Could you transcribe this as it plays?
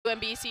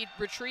UMBC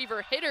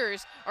retriever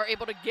hitters are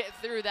able to get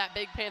through that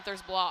big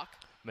Panthers block.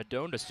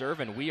 Madone to serve,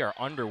 and we are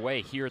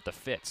underway here at the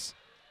Fitz.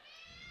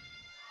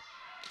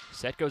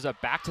 Set goes up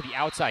back to the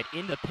outside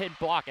into Pitt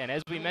block, and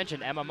as we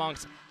mentioned, Emma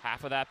Monks,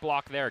 half of that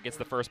block there, gets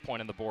the first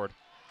point on the board.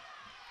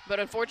 But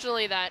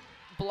unfortunately, that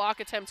block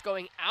attempt's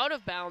going out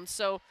of bounds,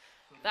 so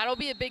that'll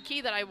be a big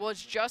key that I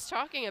was just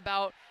talking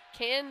about.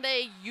 Can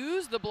they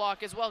use the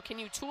block as well? Can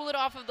you tool it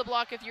off of the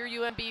block if you're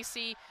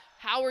UMBC?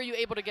 How are you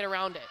able to get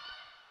around it?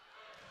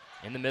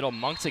 In the middle,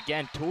 Monks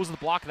again tools the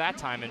block that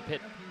time, and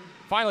Pitt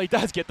finally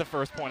does get the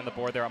first point on the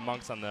board there at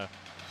Monks on the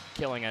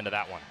killing end of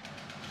that one.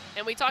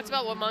 And we talked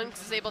about what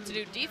Monks is able to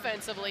do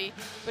defensively,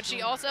 but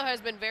she also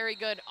has been very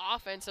good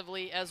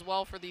offensively as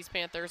well for these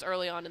Panthers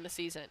early on in the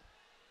season.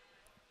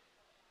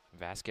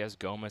 Vasquez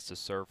Gomez to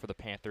serve for the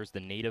Panthers, the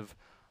native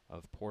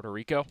of Puerto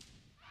Rico.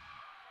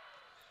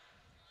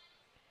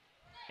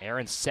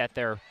 Aaron set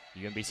there.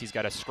 UMBC's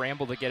got to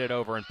scramble to get it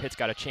over, and Pitt's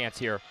got a chance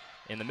here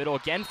in the middle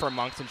again for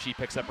Monks, and she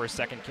picks up her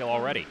second kill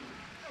already.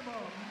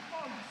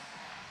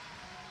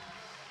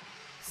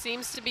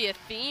 Seems to be a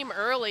theme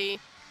early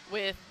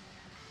with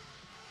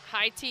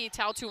Haiti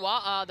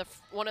Tautua'a,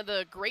 one of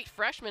the great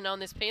freshmen on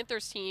this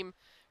Panthers team,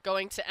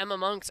 going to Emma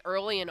Monks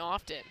early and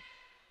often.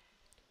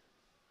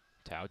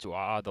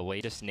 Tautua'a, the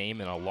latest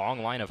name in a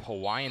long line of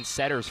Hawaiian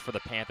setters for the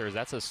Panthers.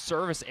 That's a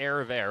service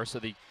error there, so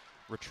the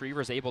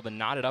retriever's able to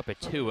knot it up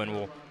at 2, and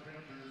will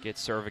get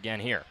serve again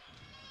here.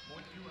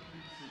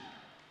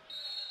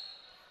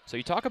 So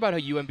you talk about how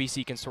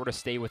UMBC can sort of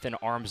stay within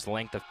arm's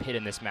length of Pitt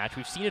in this match.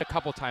 We've seen it a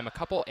couple times, a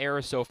couple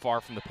errors so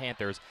far from the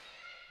Panthers.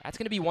 That's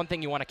going to be one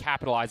thing you want to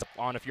capitalize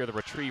on if you're the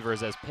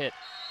retrievers, as Pitt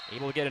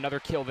able to get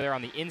another kill there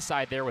on the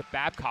inside there with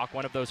Babcock,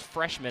 one of those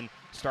freshmen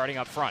starting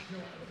up front.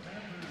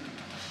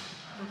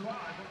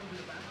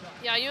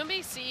 Yeah,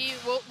 UMBC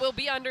will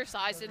be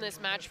undersized in this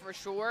match for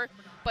sure,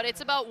 but it's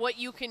about what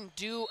you can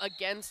do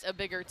against a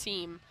bigger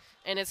team.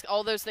 And it's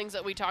all those things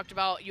that we talked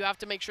about. You have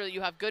to make sure that you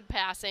have good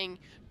passing,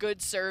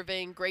 good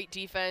serving, great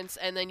defense,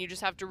 and then you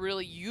just have to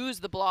really use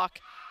the block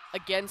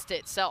against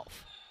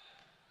itself.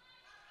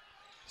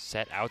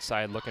 Set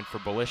outside looking for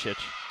Bolisic,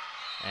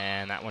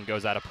 and that one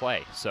goes out of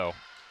play. So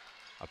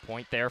a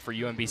point there for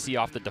UMBC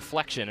off the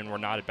deflection, and we're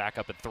knotted back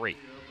up at 3.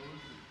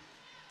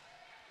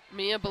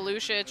 Mia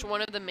Belusic,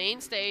 one of the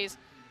mainstays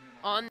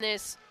on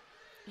this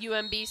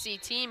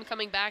UMBC team,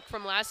 coming back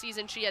from last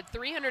season. She had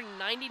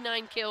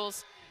 399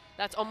 kills.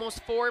 That's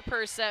almost 4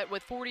 per set,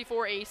 with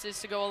 44 aces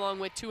to go along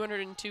with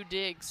 202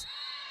 digs.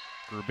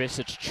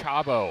 Grubisic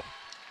Chabo.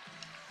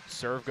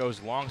 Serve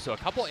goes long, so a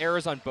couple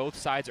errors on both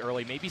sides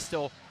early, maybe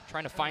still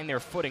trying to find their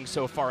footing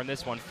so far in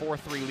this one.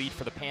 4-3 lead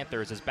for the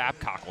Panthers as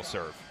Babcock will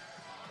serve.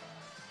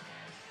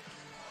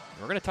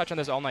 We're going to touch on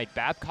this all night.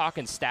 Babcock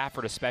and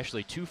Stafford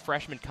especially, 2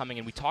 freshmen coming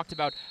in. We talked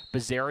about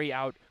Bazzeri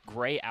out,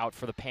 Gray out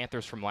for the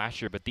Panthers from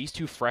last year, but these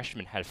 2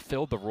 freshmen have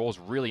filled the roles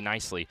really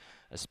nicely,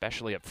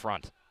 especially up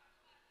front.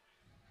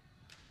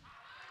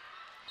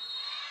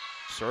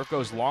 Serve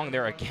goes long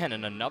there again,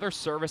 and another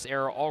service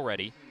error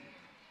already.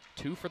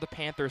 2 for the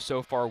Panthers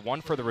so far,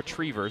 1 for the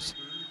Retrievers.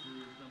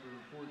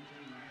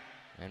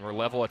 And we're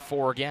level at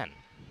 4 again.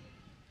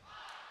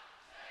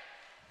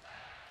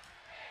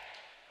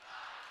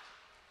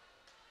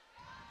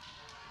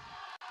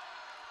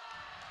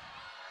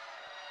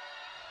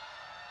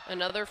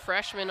 Another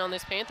freshman on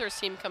this Panthers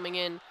team coming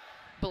in,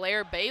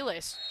 Blair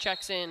Bayless,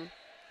 checks in.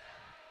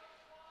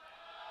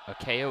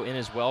 Akeo in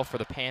as well for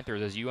the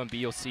Panthers as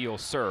UMBC will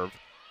serve.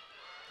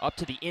 Up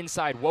to the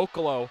inside,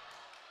 Wokolo.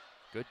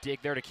 Good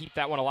dig there to keep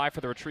that one alive for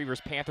the Retrievers.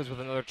 Panthers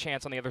with another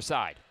chance on the other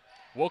side.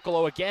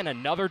 Wokolo again,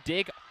 another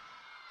dig.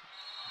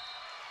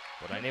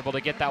 But unable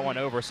to get that one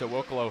over, so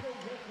Wokolo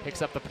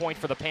picks up the point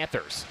for the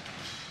Panthers.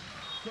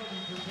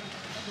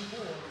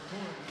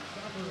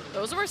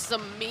 Those were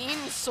some mean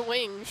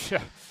swings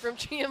from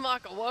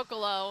Chiamaka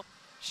Wokolo,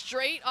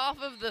 straight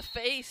off of the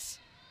face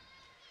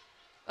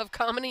of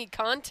Kamini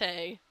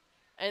Kante,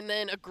 and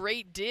then a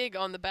great dig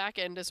on the back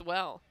end as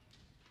well.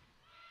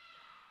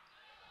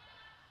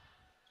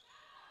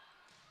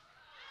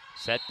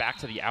 Set back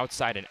to the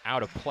outside and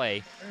out of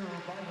play.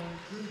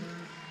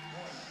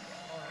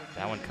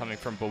 That one coming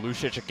from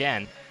Belusic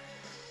again.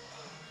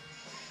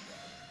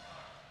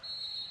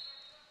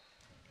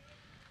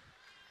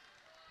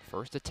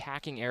 First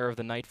attacking error of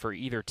the night for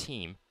either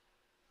team.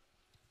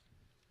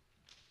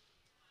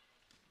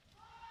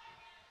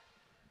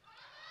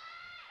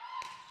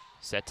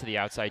 Set to the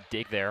outside,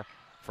 dig there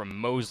from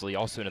Mosley,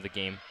 also into the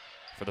game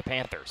for the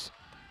Panthers.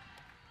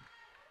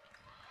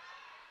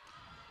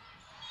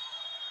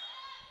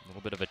 A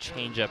little bit of a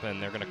changeup,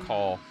 and they're going to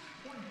call,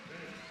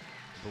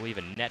 I believe,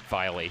 a net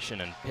violation,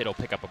 and Pitt will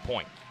pick up a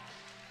point.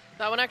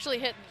 That one actually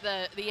hit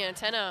the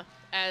antenna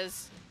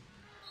as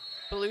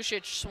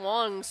Belusic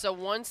swung, so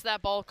once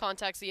that ball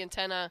contacts the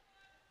antenna,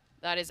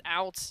 that is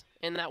out,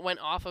 and that went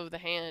off of the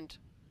hand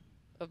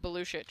of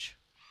Belusic.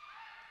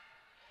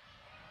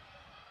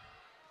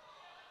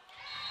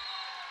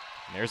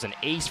 And there's an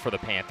ace for the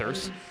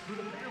Panthers.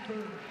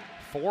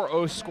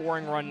 4-0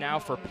 scoring run now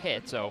for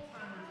Pitt, so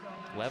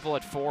level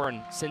at 4,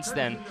 and since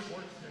then,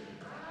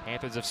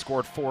 Panthers have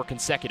scored 4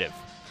 consecutive.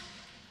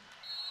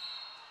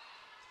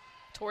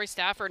 Tori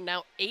Stafford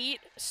now 8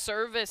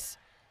 service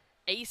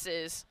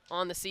aces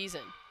on the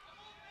season.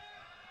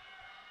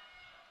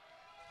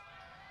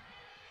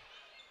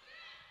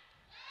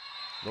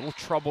 Little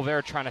trouble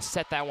there trying to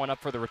set that one up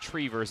for the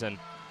Retrievers, and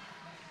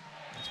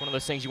it's one of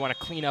those things you want to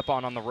clean up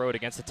on the road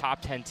against a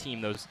top 10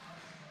 team. Those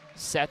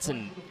sets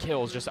and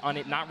kills just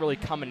not really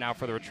coming now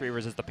for the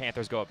Retrievers as the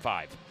Panthers go up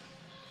 5.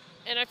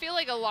 And I feel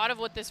like a lot of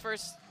what this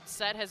first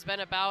set has been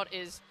about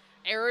is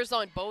errors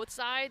on both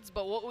sides,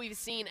 but what we've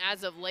seen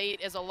as of late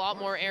is a lot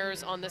more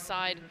errors on the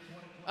side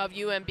of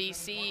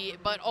UMBC.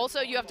 But also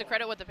you have to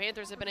credit what the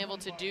Panthers have been able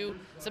to do.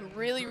 Some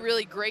really,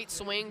 really great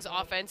swings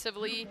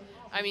offensively.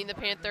 I mean, the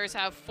Panthers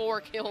have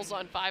 4 kills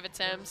on 5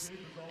 attempts.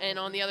 And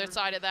on the other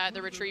side of that,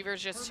 the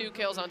Retrievers just 2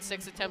 kills on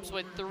 6 attempts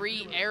with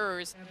 3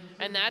 errors.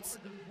 And that's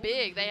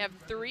big. They have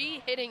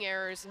 3 hitting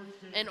errors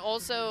and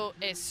also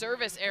a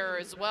service error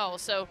as well.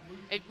 So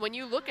when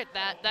you look at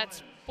that,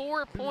 that's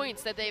 4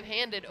 points that they've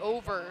handed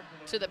over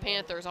to the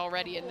Panthers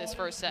already in this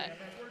first set.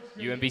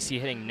 UMBC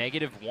hitting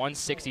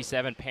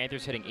 -167,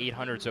 Panthers hitting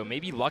 800, so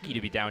maybe lucky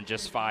to be down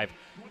just 5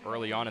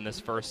 early on in this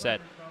first set.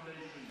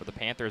 For the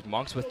Panthers,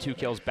 Monks with 2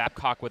 kills,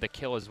 Babcock with a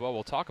kill as well.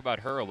 We'll talk about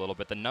her a little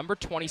bit. The number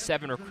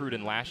 27 recruit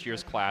in last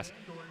year's class.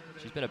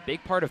 She's been a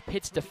big part of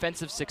Pitt's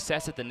defensive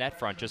success at the net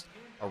front. Just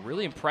a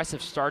really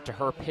impressive start to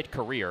her Pitt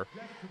career.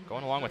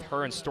 Going along with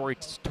her and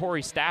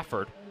Tori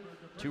Stafford,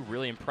 2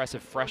 really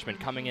impressive freshmen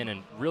coming in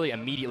and really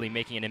immediately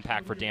making an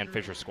impact for Dan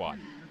Fisher's squad.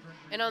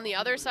 And on the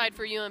other side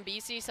for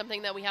UMBC,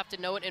 something that we have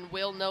to note and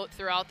will note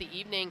throughout the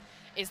evening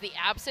is the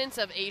absence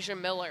of Asia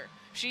Miller.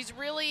 She's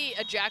really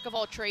a jack of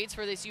all trades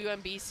for this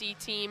UMBC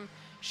team.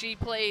 She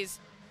plays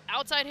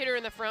outside hitter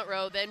in the front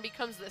row, then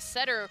becomes the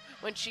setter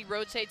when she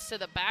rotates to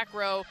the back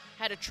row,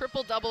 had a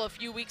triple-double a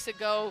few weeks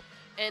ago,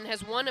 and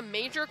has won a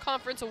major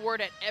conference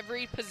award at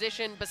every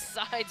position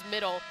besides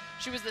middle.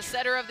 She was the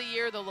setter of the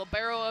year, the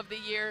libero of the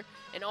year,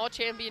 an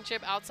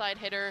all-championship outside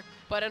hitter,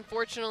 but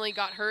unfortunately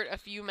got hurt a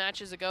few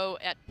matches ago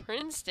at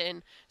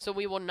Princeton, so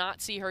we will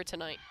not see her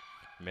tonight.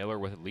 Miller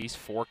with at least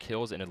 4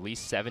 kills and at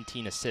least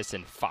 17 assists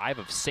in 5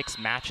 of 6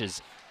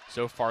 matches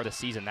so far this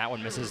season. That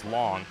one misses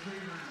long.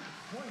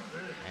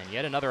 And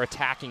yet another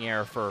attacking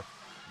error for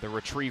the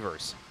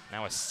Retrievers.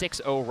 Now a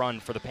 6-0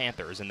 run for the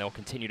Panthers, and they'll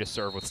continue to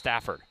serve with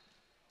Stafford.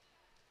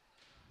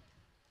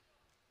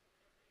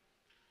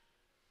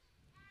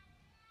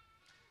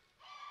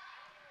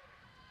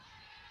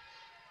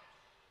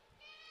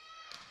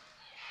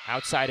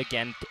 Outside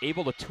again,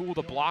 able to tool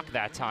the block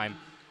that time.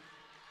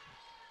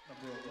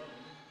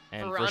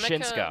 And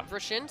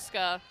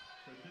Vrashinska,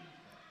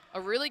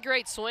 a really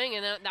great swing,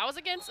 and that was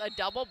against a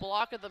double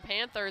block of the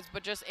Panthers,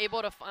 but just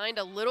able to find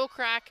a little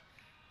crack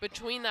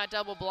between that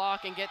double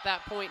block and get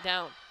that point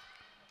down.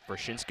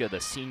 Vrashinska, the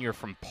senior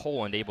from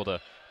Poland, able to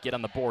get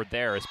on the board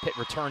there as Pitt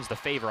returns the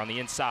favor on the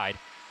inside.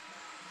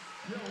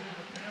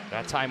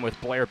 That time with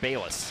Blair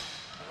Bayless.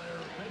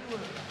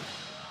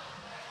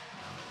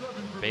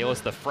 Bayless,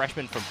 the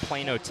freshman from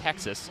Plano,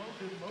 Texas,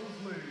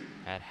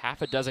 had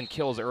half a dozen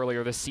kills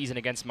earlier this season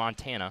against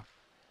Montana.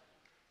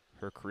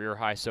 Her career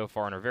high so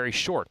far in her very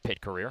short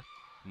Pitt career.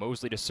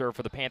 Mosley to serve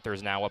for the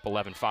Panthers, now up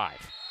 11-5.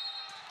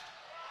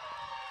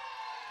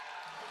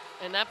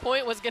 And that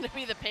point was going to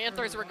be the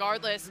Panthers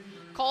regardless.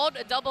 Called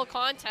a double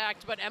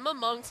contact, but Emma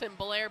Monks and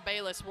Blair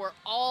Bayless were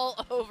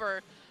all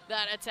over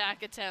that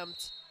attack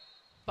attempt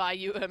by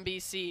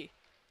UMBC.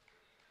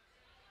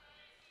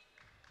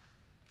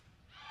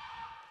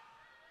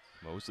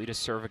 Mosley to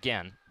serve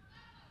again.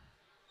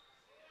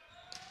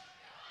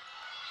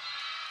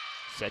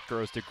 Set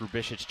goes to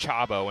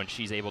Grubisic-Chabo, and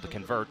she's able to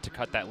convert to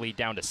cut that lead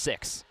down to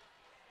 6.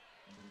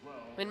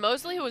 And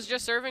Mosley, who was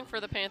just serving for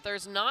the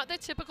Panthers, not the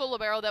typical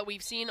libero that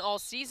we've seen all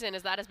season,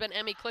 as that has been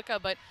Emmy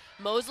Klicka, but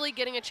Mosley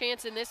getting a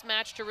chance in this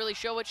match to really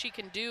show what she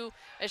can do,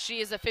 as she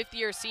is a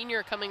 5th-year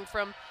senior coming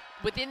from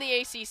within the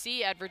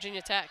ACC at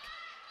Virginia Tech.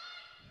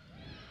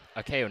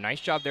 Akeo, nice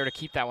job there to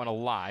keep that one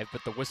alive,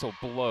 but the whistle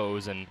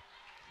blows, and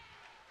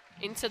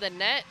into the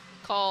net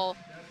call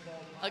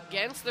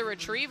against the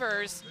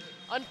Retrievers.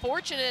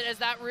 Unfortunate, as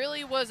that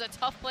really was a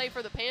tough play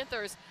for the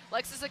Panthers.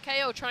 Lexis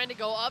Akeo trying to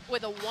go up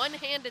with a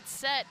one-handed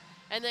set,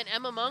 and then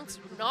Emma Monks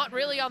not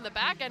really on the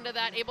back end of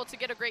that, able to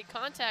get a great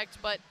contact,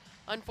 but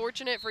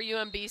unfortunate for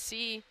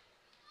UMBC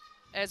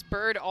as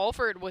Bird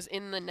Alford was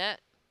in the net.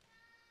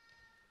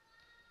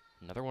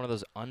 Another one of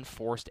those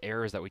unforced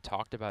errors that we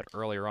talked about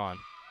earlier on.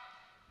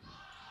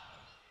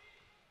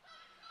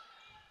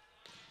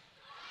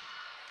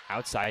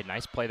 Outside,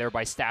 nice play there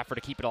by Stafford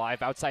to keep it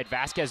alive. Outside,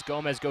 Vasquez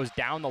Gomez goes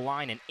down the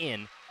line and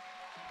in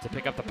to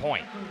pick up the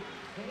point.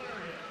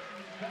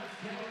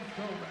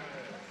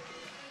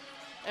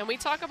 And we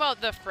talk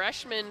about the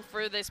freshmen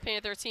for this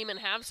Panther team and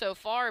have so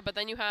far, but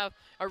then you have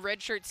a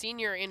redshirt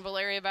senior in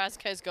Valeria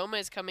Vasquez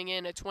Gomez coming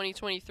in, a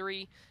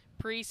 2023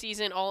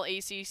 preseason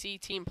All-ACC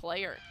team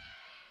player.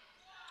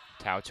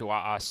 Tau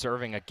Tua'a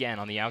serving again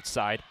on the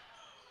outside.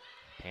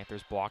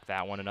 Panthers block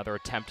that one. Another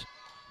attempt.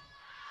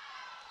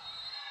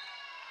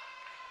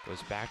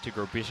 Goes back to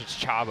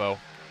Grubisic-Chabo.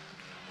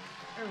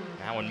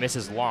 That one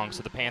misses long,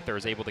 so the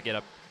Panthers able to get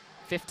up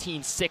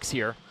 15-6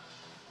 here.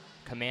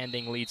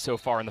 Commanding lead so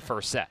far in the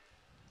first set.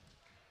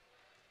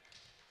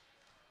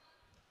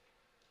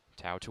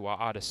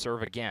 Tautua'a to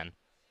serve again.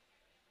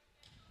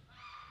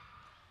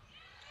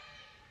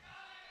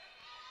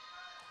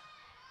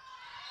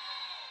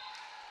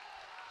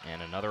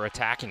 And another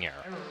attacking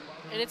error.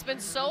 And it's been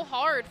so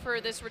hard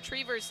for this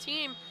Retrievers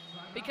team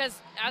because,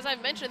 as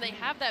I've mentioned, they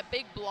have that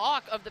big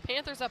block of the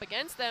Panthers up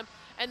against them,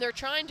 and they're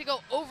trying to go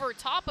over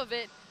top of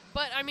it.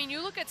 But, I mean,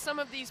 you look at some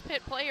of these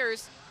Pitt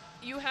players,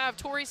 you have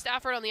Tori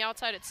Stafford on the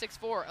outside at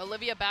 6'4",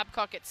 Olivia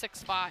Babcock at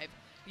 6'5".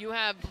 You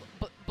have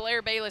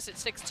Blair Bayless at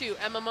 6'2",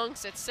 Emma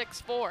Monks at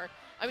 6'4".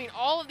 I mean,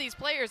 all of these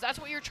players, that's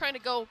what you're trying to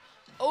go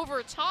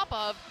over top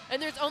of,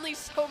 and there's only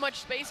so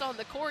much space on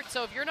the court,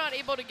 so if you're not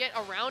able to get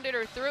around it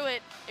or through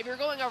it, if you're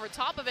going over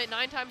top of it,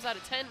 9 times out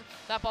of 10,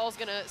 that ball's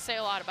going to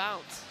sail out of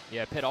bounds.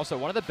 Yeah, Pitt also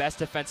one of the best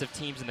defensive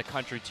teams in the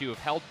country, too. Have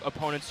held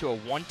opponents to a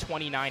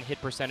 129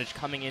 hit percentage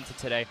coming into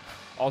today.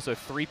 Also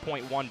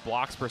 3.1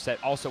 blocks per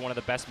set, also one of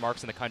the best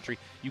marks in the country.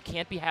 You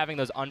can't be having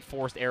those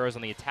unforced errors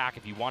on the attack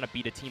if you want to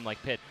beat a team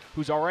like Pitt,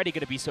 who's already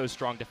going to be so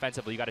strong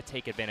defensively. You got to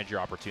take advantage of your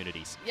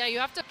opportunities. Yeah, you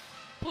have to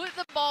put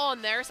the ball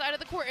on their side of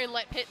the court and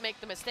let Pitt make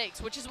the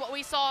mistakes, which is what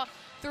we saw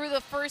through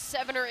the first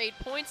 7 or 8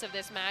 points of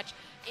this match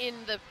in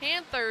the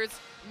Panthers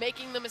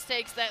making the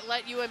mistakes that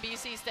let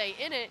UMBC stay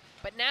in it.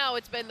 But now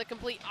it's been the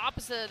complete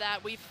opposite of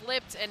that. We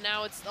flipped, and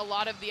now it's a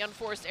lot of the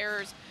unforced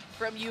errors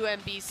from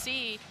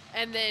UMBC,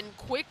 and then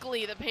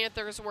quickly the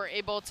Panthers were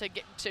able to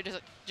get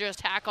to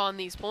just hack on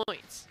these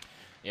points.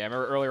 Yeah, I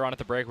remember earlier on at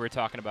the break we were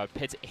talking about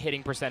Pitt's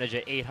hitting percentage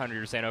at 800.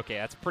 You're saying, okay,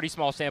 that's a pretty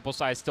small sample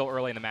size still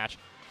early in the match.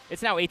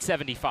 It's now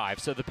 875,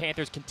 so the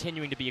Panthers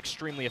continuing to be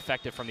extremely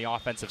effective from the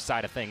offensive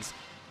side of things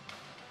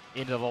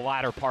into the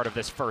latter part of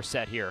this first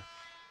set here.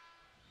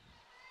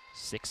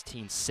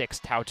 16-6,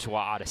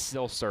 Tautua'a to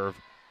still serve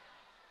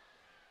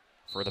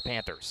for the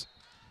Panthers.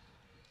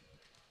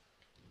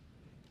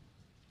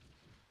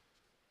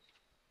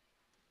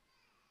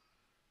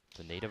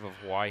 The native of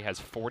Hawaii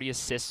has 40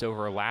 assists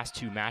over her last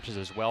 2 matches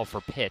as well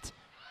for Pitt.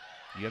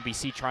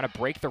 UMBC trying to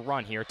break the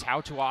run here.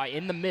 Tautua'a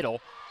in the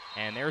middle,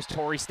 and there's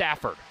Tori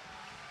Stafford.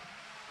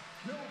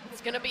 It's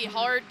going to be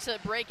hard to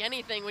break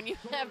anything when you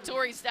have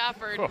Tori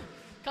Stafford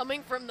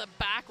coming from the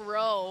back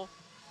row.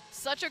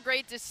 Such a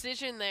great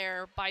decision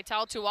there by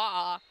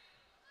Tautua'a,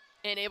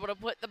 and able to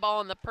put the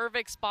ball in the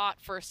perfect spot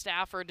for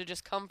Stafford to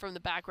just come from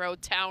the back row,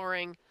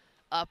 towering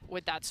up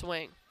with that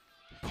swing.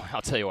 Boy,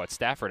 I'll tell you what,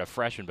 Stafford, a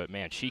freshman, but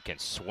man, she can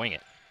swing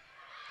it.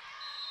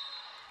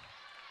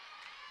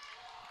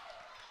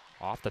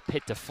 Off the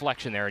Pitt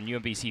deflection there, and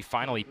UMBC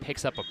finally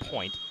picks up a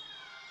point.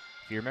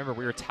 If you remember,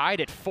 we were tied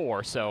at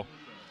 4, so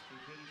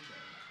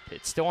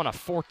it's still on a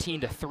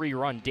 14-3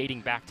 run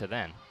dating back to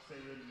then,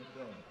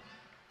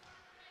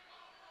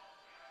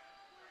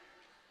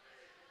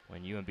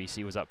 when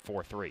UMBC was up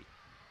 4-3.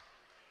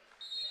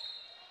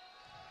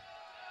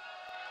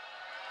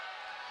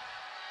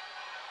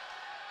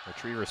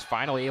 Retrievers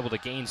finally able to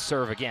gain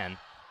serve again.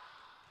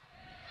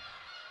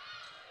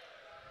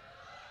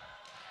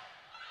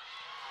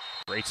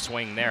 Great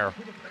swing there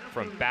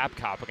from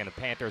Babcock, and the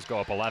Panthers go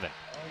up 11.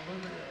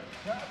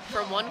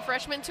 From one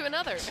freshman to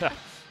another.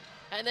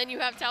 And then you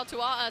have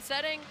Tautua'a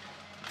setting,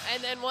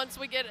 and then once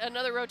we get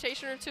another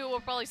rotation or two, we'll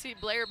probably see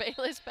Blair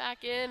Bayless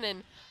back in.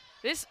 And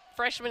this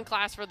freshman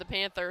class for the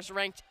Panthers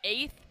ranked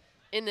 8th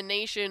in the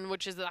nation,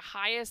 which is the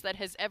highest that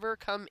has ever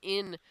come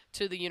in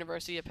to the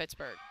University of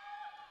Pittsburgh.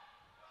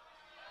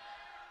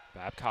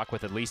 Babcock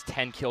with at least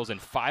 10 kills in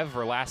 5 of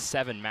her last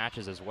 7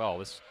 matches as well.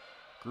 This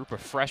group of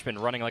freshmen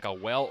running like a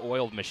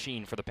well-oiled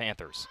machine for the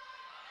Panthers.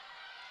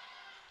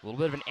 A little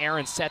bit of an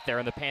errant set there,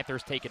 and the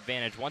Panthers take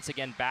advantage. Once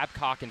again,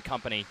 Babcock and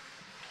company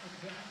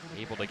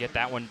able to get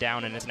that one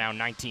down, and it's now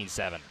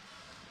 19-7.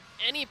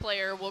 Any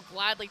player will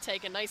gladly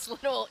take a nice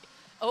little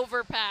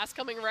overpass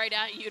coming right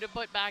at you to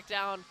put back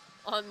down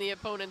on the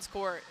opponent's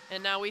court.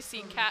 And now we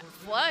see Kat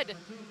Flood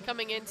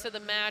coming into the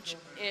match,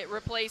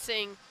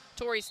 replacing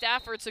Tori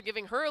Stafford, so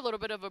giving her a little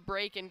bit of a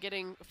break and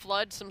getting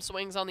Flood some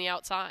swings on the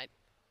outside.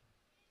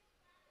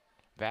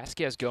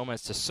 Vasquez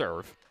Gomez to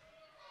serve.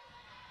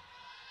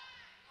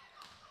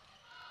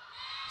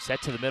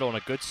 Set to the middle and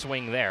a good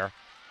swing there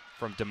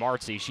from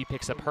DeMarcy. She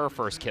picks up her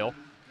first kill.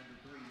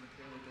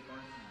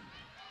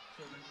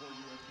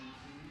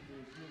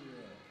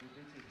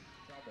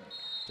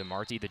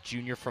 DeMarcy, the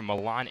junior from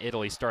Milan,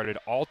 Italy, started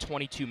all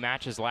 22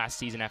 matches last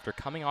season after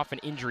coming off an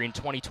injury in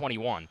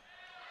 2021.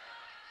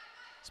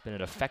 It's been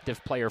an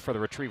effective player for the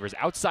Retrievers.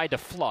 Outside to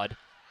Flood.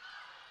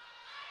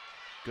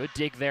 Good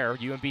dig there.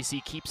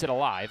 UMBC keeps it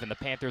alive, and the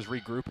Panthers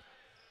regroup.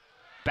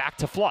 Back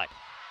to Flood.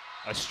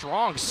 A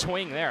strong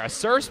swing there. A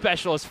serve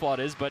specialist, Flood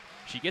is, but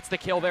she gets the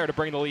kill there to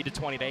bring the lead to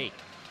 20-8.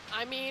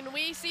 I mean,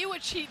 we see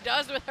what she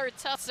does with her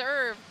tough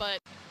serve, but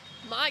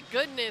my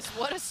goodness,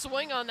 what a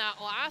swing on that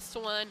last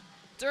one.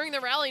 During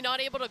the rally, not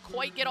able to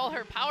quite get all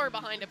her power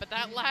behind it, but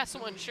that last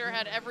one sure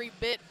had every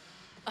bit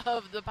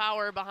of the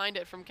power behind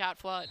it from Kat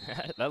Flood.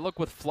 That look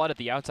with Flood at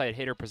the outside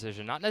hitter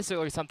position, not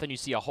necessarily something you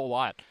see a whole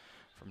lot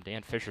from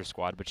Dan Fisher's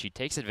squad, but she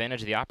takes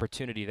advantage of the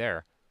opportunity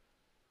there.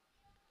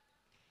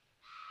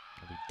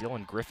 It'll be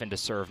Dylan Griffin to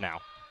serve now.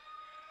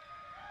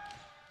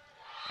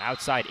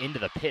 Outside into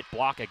the Pitt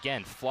block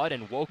again. Flood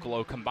and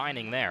Wokolo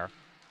combining there.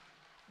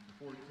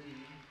 We're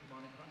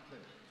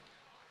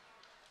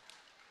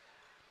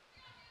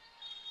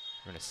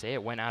going to say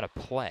it went out of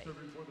play.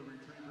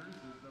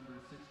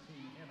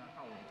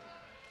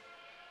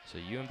 So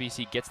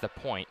UMBC gets the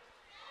point.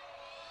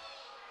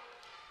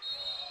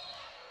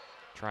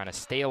 Trying to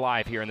stay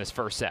alive here in this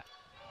first set.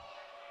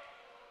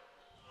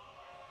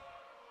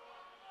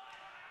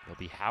 It'll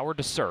be Howard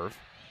to serve.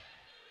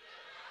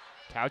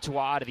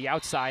 Tautua to the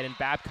outside, and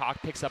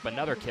Babcock picks up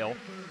another kill.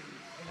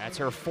 That's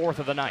her 4th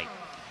of the night.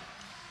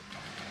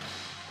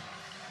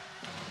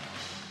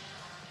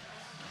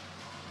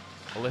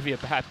 Olivia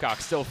Babcock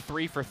still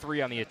 3 for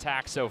 3 on the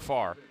attack so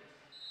far.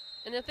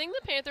 And the thing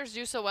the Panthers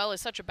do so well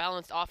is such a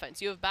balanced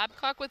offense. You have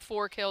Babcock with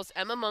 4 kills,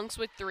 Emma Monks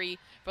with 3,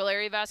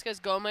 Valeria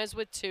Vasquez-Gomez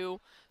with 2.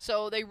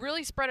 So they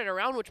really spread it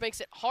around, which makes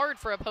it hard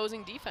for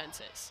opposing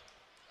defenses.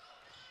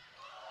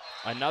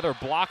 Another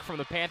block from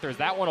the Panthers.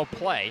 That one will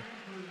play.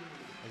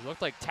 It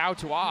looked like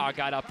Tautua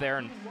got up there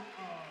and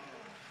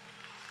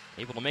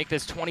able to make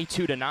this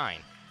 22-9.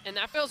 And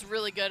that feels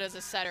really good as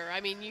a setter. I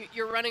mean,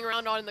 you're running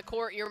around on the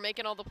court, you're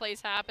making all the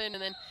plays happen,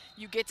 and then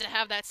you get to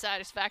have that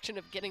satisfaction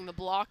of getting the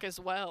block as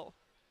well.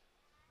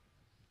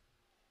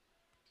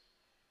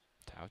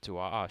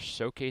 Tautua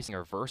showcasing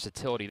her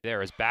versatility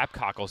there as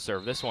Babcock will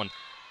serve this one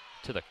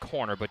to the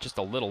corner, but just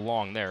a little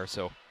long there,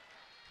 so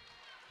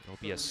it'll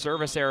be a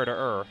service error to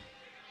her.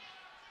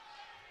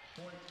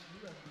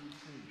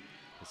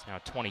 It's now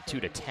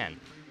 22-10.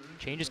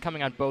 Changes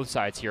coming on both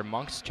sides here.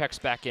 Monks checks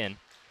back in,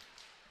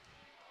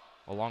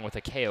 along with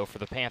a KO for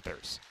the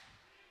Panthers.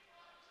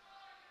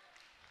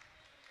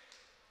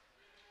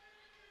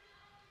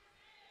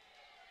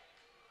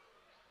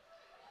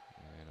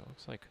 And it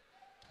looks like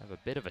I have a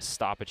bit of a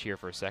stoppage here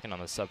for a second on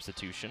the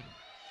substitution.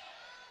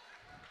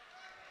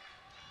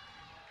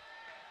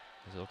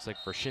 As it looks like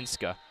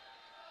Vershinska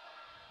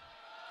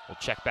will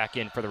check back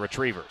in for the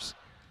Retrievers.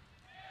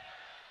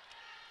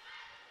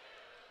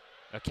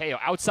 Okay,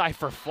 outside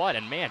for Flood,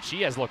 and man,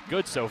 she has looked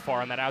good so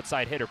far in that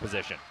outside hitter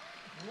position.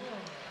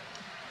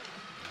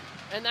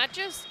 And that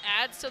just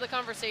adds to the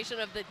conversation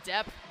of the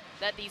depth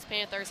that these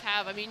Panthers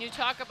have. I mean, you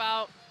talk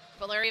about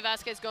Valeria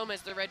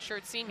Vasquez-Gomez, the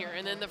redshirt senior,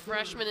 and then the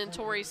freshman in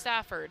Tori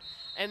Stafford.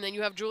 And then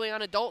you have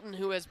Juliana Dalton,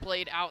 who has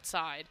played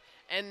outside.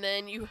 And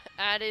then you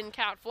add in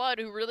Kat Flood,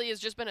 who really has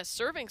just been a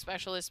serving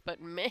specialist, but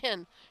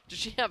man, does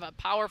she have a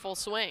powerful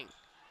swing.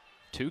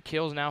 2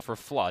 kills now for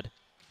Flood.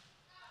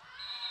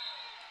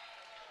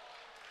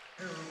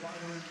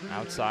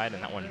 Outside,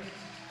 and that one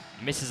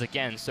misses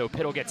again, so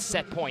Pitt will get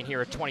set point here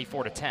at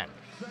 24-10.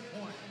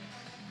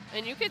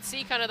 And you could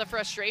see kind of the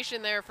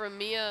frustration there from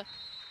Mia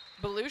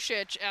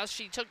Belusic as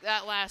she took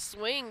that last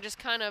swing, just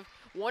kind of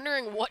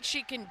wondering what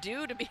she can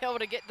do to be able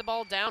to get the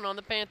ball down on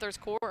the Panthers'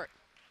 court.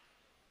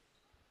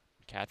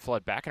 Kat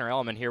Flood back in her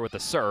element here with the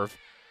serve.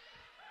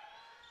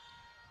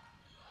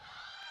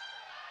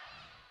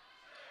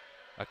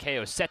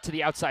 Akeo set to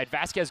the outside.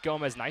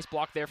 Vasquez-Gomez, nice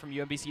block there from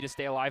UMBC to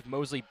stay alive.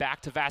 Mosley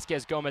back to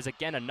Vasquez-Gomez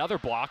again, another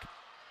block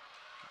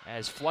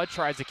as Flood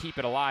tries to keep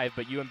it alive,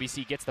 but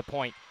UMBC gets the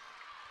point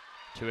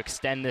to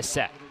extend this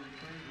set.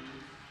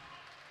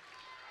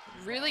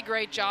 Really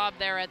great job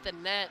there at the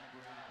net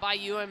by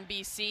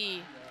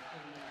UMBC.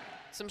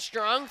 Some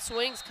strong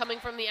swings coming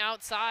from the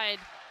outside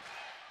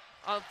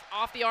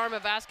off the arm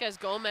of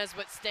Vasquez-Gomez,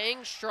 but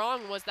staying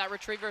strong was that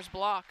Retrievers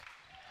block.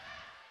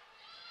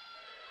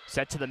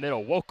 Set to the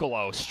middle,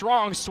 Wokolo,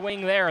 strong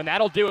swing there, and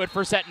that'll do it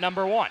for set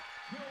number 1.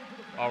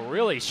 A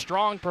really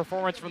strong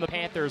performance from the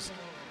Panthers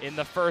in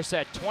the first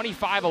set,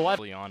 25-11.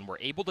 Leon were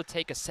able to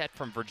take a set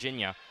from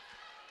Virginia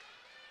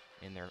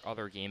in their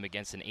other game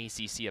against an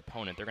ACC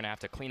opponent. They're going to have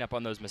to clean up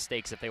on those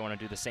mistakes if they want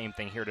to do the same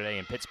thing here today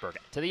in Pittsburgh.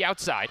 To the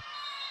outside.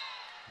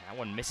 That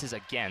one misses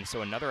again,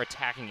 so another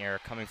attacking error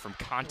coming from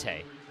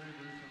Conte.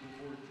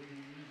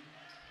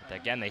 But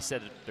again, they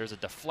said there's a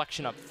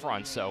deflection up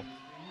front, so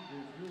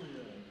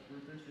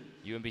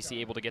UMBC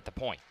able to get the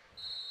point.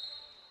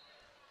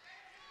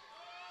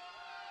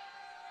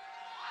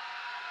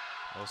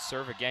 They'll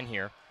serve again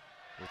here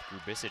with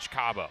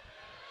Grubisic-Cabo.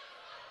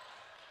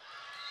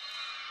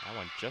 That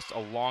one just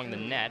along the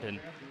net, and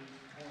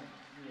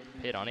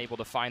Pitt unable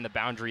to find the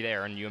boundary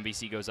there, and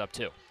UMBC goes up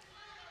 2.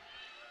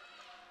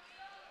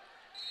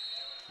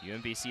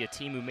 UMBC, a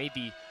team who made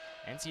the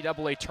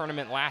NCAA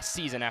tournament last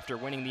season after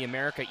winning the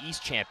America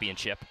East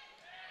Championship.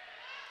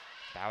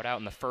 Bowed out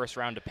in the first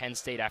round to Penn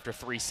State after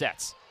 3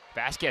 sets.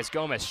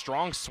 Vasquez-Gomez,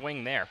 strong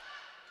swing there.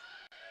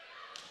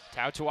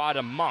 Tautua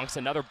to Monks,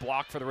 another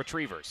block for the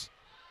Retrievers.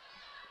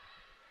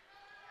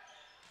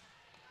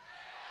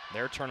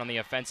 Their turn on the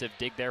offensive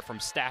dig there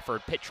from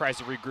Stafford. Pitt tries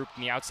to regroup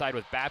from the outside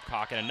with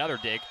Babcock, and another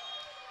dig,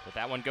 but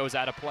that one goes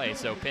out of play,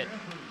 so Pitt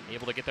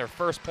able to get their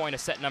first point of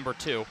set number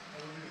 2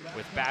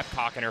 with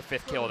Babcock in her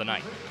 5th kill of the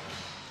night.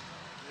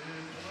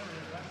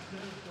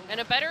 And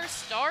a better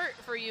start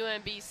for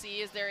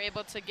UMBC as they're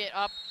able to get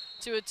up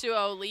to a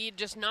 2-0 lead,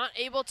 just not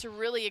able to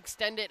really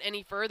extend it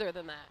any further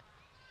than that.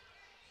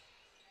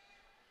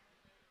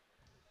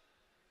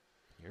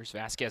 Here's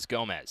Vasquez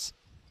Gomez.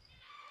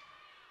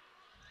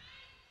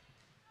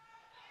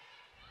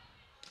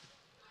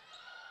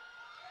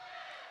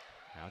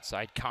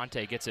 Outside,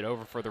 Conte gets it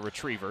over for the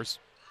Retrievers.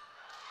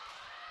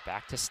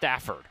 Back to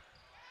Stafford.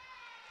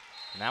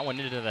 And that one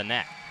into the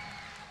net.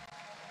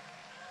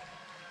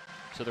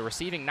 So the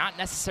receiving not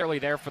necessarily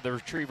there for the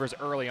Retrievers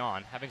early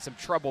on, having some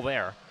trouble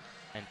there,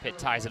 and Pitt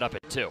ties it up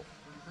at 2.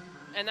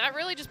 And that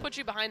really just puts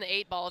you behind the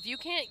 8 ball. If you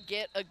can't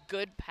get a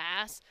good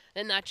pass,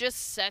 then that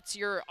just sets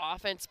your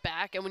offense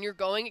back. And when you're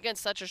going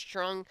against such a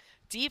strong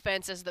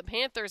defense as the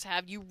Panthers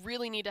have, you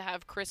really need to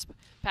have crisp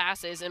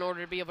passes in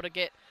order to be able to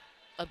get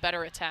a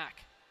better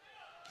attack.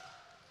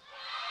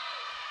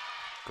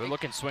 Good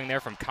looking swing there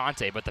from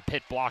Conte, but the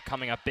Pitt block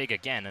coming up big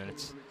again, and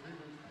it's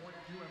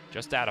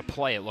just out of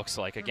play, it looks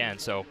like, again.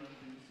 So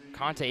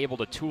Conte able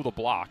to tool the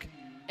block.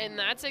 And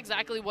that's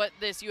exactly what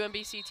this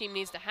UMBC team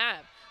needs to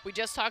have. We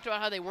just talked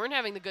about how they weren't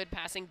having the good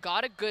passing,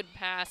 got a good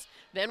pass,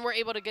 then were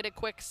able to get a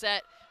quick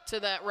set to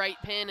that right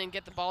pin and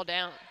get the ball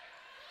down.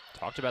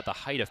 Talked about the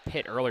height of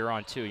Pitt earlier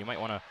on, too. You might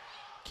want to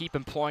keep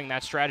employing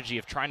that strategy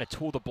of trying to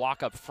tool the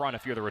block up front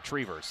if you're the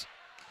Retrievers.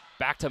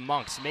 Back to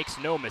Monks, makes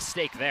no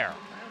mistake there.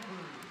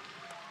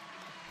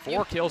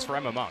 4 kills for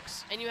Emma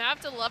Monks. And you have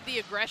to love the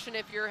aggression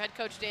if you're head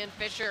coach Dan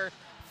Fisher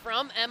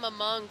from Emma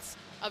Monks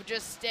of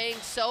just staying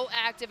so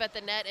active at the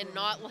net and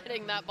not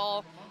letting that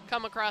ball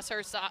come across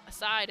her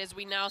side as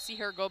we now see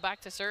her go back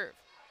to serve.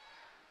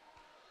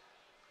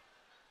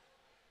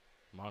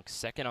 Monks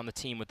second on the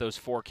team with those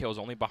 4 kills,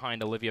 only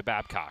behind Olivia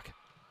Babcock.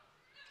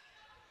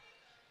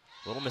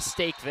 Little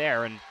mistake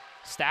there, and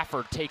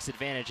Stafford takes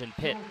advantage, and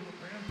Pitt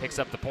picks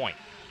up the point.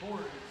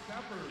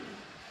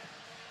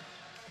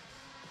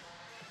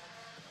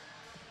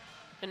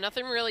 And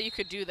nothing really you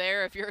could do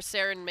there if you're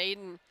Sarah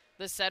Maiden,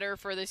 the setter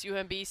for this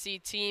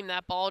UMBC team.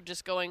 That ball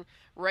just going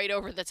right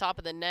over the top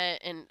of the net,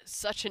 and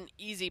such an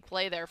easy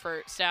play there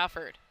for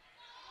Stafford.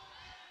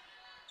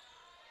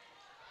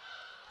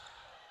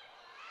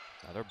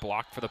 Another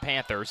block for the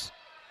Panthers.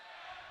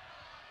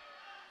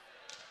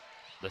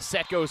 The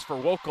set goes for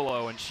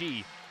Wokolo, and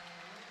she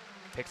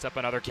picks up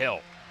another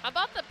kill. How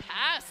about the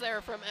pass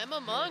there from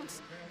Emma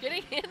Monks,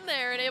 getting in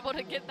there and able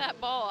to get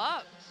that ball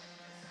up?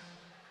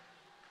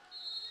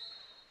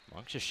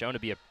 Monks has shown to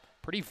be a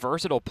pretty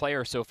versatile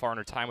player so far in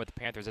her time with the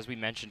Panthers, as we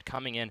mentioned,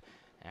 coming in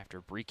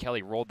after Bree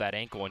Kelly rolled that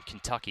ankle in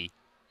Kentucky.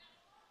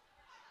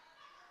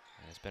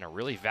 And has been a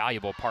really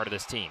valuable part of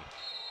this team.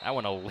 That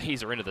one a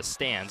laser into the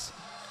stands.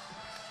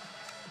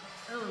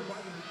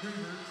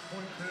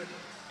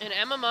 And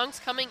Emma Monks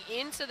coming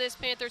into this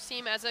Panthers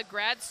team as a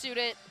grad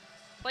student,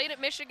 played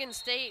at Michigan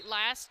State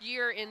last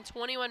year in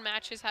 21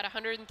 matches, had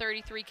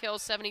 133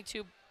 kills,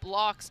 72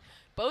 blocks,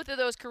 both of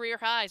those career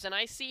highs, and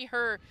I see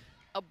her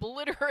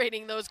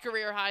obliterating those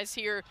career highs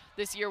here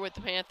this year with the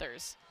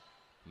Panthers.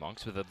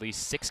 Monks with at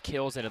least 6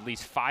 kills and at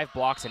least 5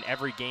 blocks in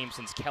every game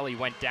since Kelly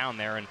went down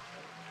there, and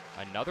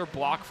another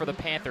block for the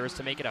Panthers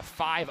to make it a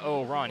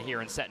 5-0 run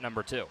here in set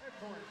number 2.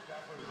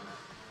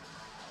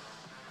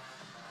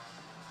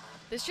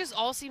 This just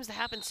all seems to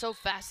happen so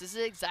fast. This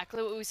is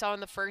exactly what we saw in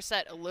the first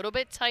set. A little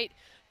bit tight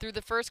through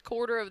the first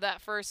quarter of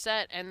that first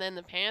set, and then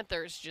the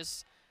Panthers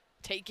just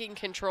taking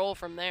control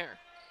from there.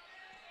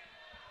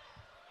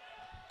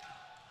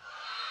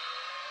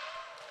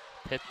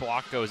 Pitt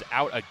block goes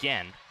out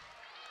again.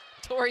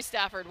 Tori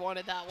Stafford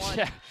wanted that one.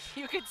 Yeah.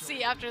 You could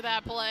see after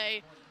that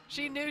play,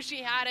 she knew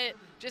she had it,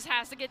 just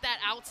has to get that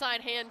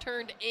outside hand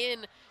turned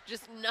in.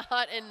 Just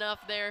not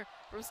enough there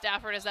from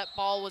Stafford as that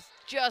ball was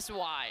just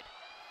wide.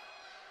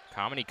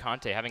 Kamini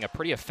Conte having a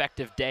pretty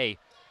effective day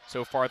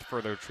so far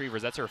for the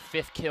Retrievers. That's her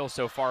 5th kill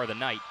so far of the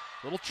night.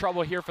 A little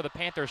trouble here for the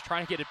Panthers,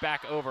 trying to get it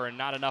back over, and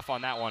not enough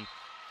on that one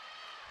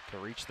to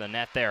reach the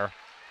net there.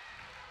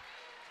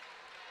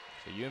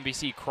 So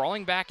UMBC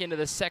crawling back into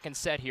the second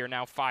set here,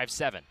 now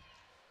 5-7.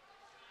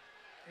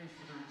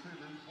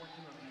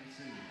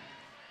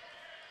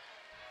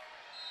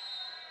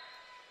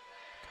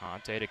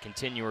 Conte to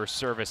continue her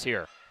service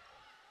here.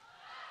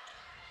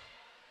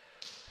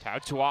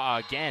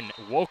 Tautua again.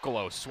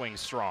 Wokolo swings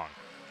strong.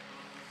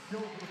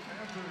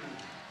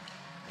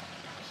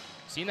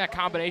 Seen that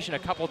combination a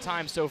couple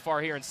times so far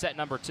here in set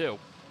number 2.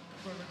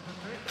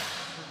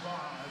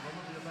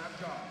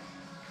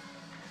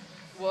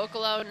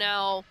 Wokolo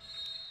now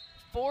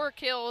 4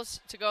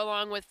 kills to go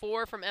along with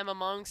 4 from Emma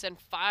Monks and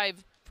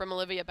 5 from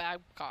Olivia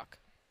Babcock.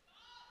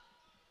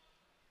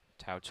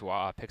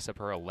 Tautua picks up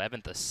her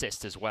 11th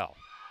assist as well.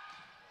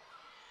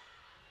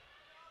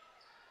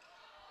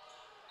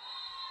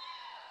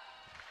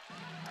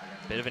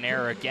 Bit of an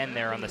error again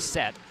there on the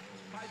set.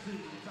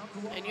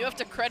 And you have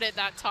to credit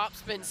that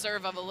topspin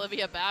serve of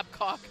Olivia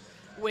Babcock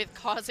with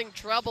causing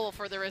trouble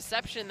for the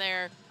reception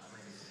there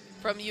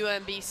from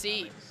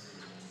UMBC.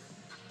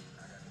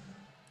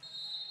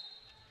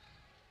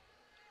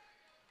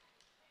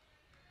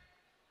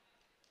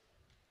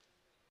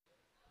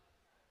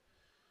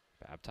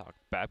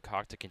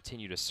 Babcock to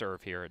continue to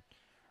serve here.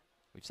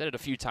 We've said it a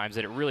few times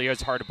that it really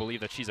is hard to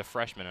believe that she's a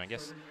freshman. I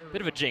guess a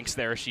bit of a jinx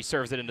there. She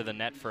serves it into the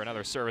net for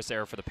another service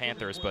error for the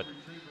Panthers, but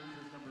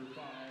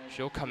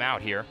she'll come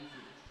out here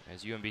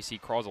as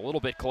UMBC crawls a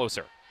little bit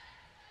closer.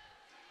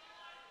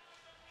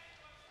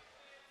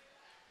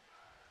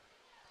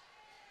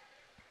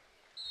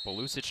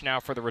 Belusic now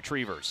for the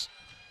Retrievers.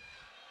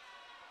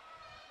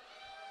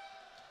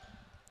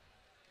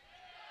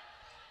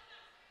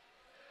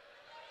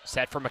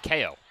 Set for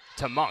Makeo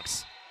to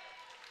Monks,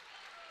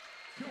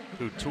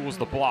 who tools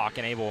the block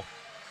and able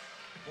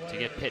to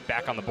get Pitt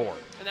back on the board.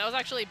 And that was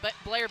actually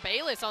Blair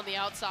Bayless on the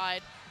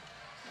outside.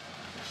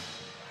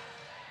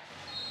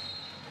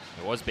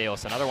 It was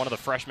Bayless, another one of the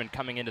freshmen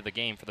coming into the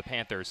game for the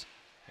Panthers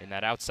in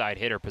that outside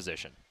hitter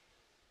position.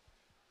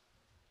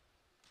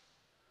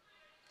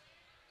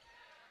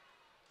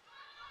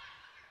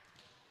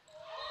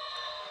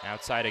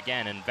 Outside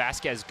again, and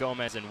Vasquez,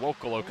 Gomez, and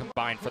Wokolo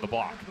combined for the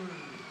block.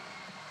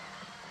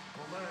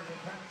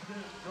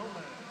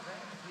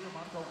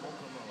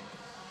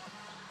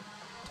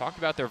 Talked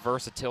about their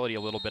versatility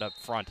a little bit up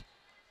front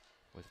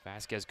with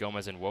Vasquez,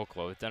 Gomez, and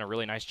Wokolo. They've done a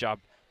really nice job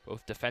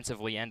both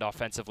defensively and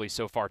offensively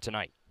so far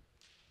tonight.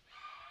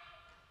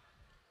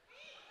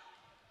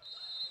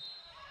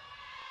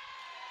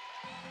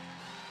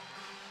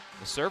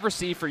 The serve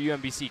receive for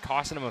UMBC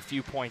costing them a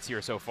few points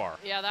here so far.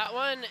 Yeah, that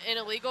one, an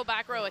illegal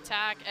back row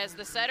attack, as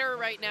the setter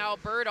right now,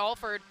 Bird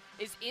Alford,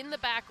 is in the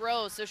back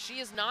row, so she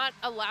is not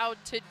allowed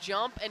to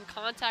jump and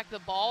contact the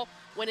ball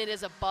when it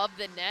is above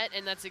the net,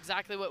 and that's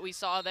exactly what we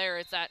saw there.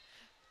 It's that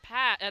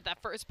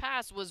first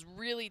pass was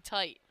really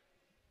tight.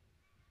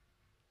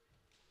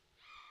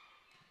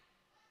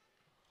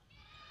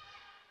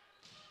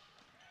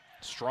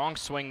 Strong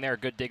swing there,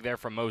 good dig there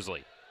from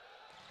Mosley.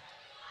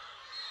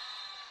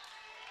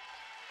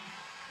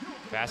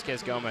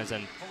 Vasquez Gomez,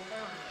 and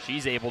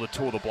she's able to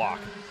tool the block.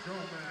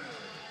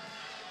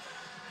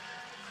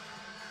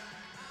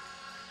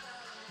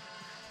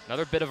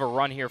 Another bit of a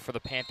run here for the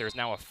Panthers,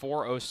 now a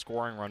 4-0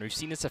 scoring run. We've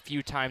seen this a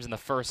few times in the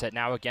first set,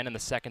 now again in the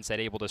second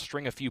set, able to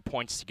string a few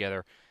points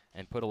together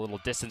and put a little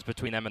distance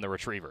between them and the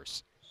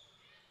Retrievers.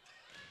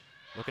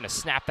 Looking to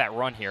snap that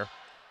run here.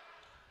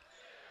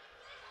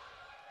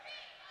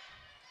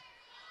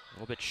 A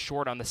little bit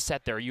short on the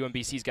set there.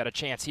 UMBC's got a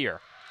chance here.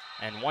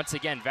 And once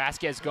again,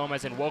 Vasquez,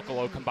 Gomez, and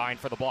Wokolo combined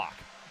for the block.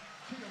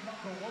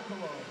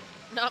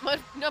 Not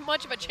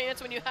much of a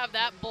chance when you have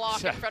that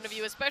block in front of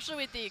you, especially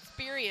with the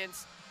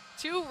experience.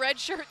 Two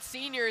redshirt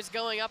seniors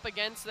going up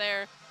against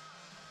there.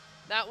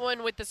 That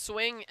one with the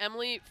swing,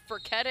 Emily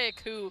Furketic,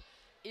 who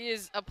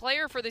is a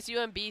player for this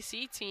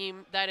UMBC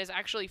team that is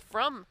actually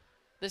from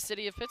the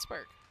city of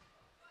Pittsburgh.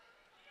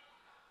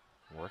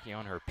 Working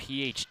on her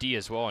PhD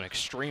as well, an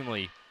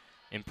extremely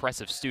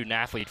impressive student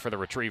athlete for the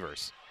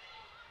Retrievers.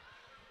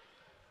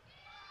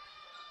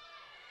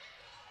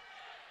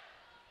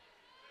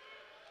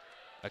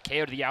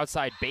 Akeo to the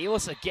outside.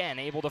 Bayless again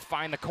able to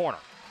find the corner.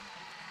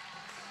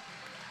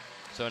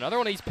 So another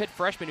one of these Pitt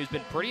freshmen who's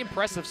been pretty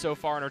impressive so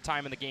far in her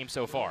time in the game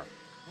so far.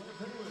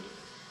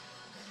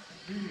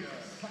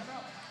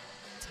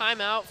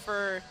 Timeout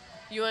for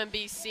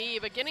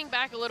UMBC, but getting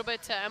back a little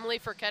bit to Emily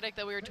Furketic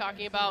that we were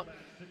talking about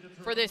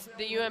for the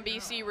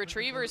UMBC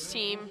Retrievers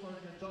team.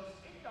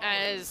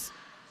 As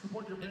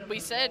we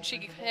said,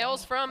 she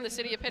hails from the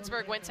city of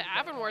Pittsburgh, went to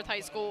Avonworth High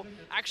School,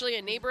 actually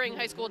a neighboring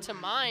high school to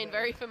mine,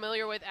 very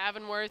familiar with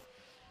Avonworth.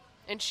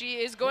 And she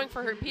is going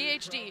for her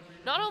PhD,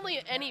 not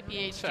only any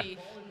PhD,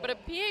 but a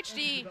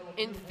PhD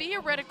in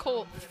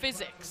theoretical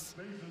physics.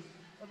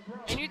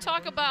 And you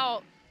talk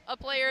about a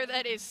player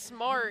that is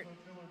smart,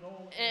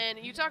 and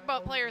you talk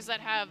about players that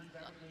have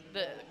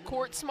the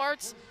court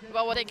smarts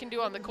about what they can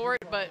do on the court,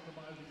 but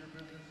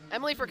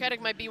Emily Furketic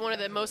might be one of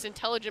the most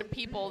intelligent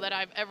people that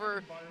I've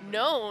ever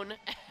known,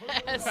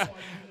 as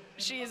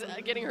she's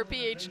getting her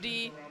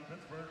PhD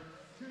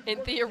in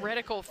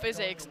theoretical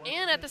physics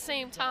and at the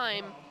same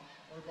time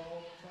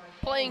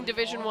playing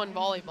Division I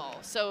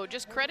volleyball. So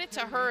just credit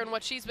to her and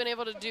what she's been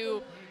able to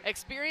do,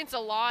 experience a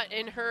lot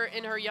in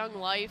her young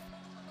life,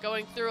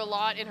 going through a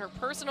lot in her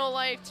personal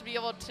life to be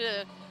able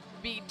to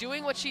be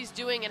doing what she's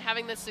doing and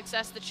having the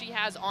success that she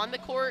has on the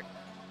court,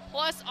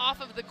 plus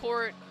off of the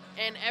court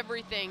and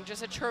everything.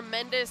 Just a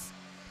tremendous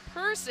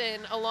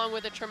person along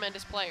with a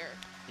tremendous player.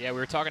 Yeah, we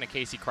were talking to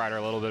Casey Kreider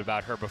a little bit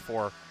about her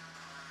before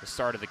the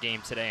start of the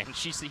game today, and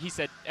he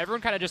said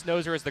everyone kind of just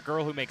knows her as the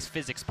girl who makes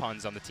physics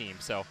puns on the team.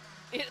 So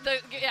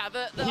the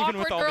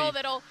awkward girl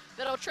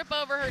that'll trip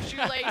over her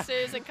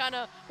shoelaces and kind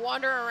of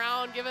wander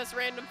around, give us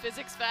random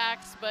physics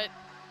facts. But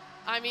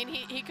I mean,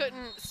 he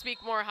couldn't speak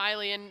more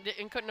highly and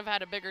couldn't have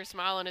had a bigger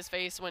smile on his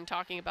face when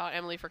talking about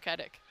Emily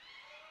Furketic.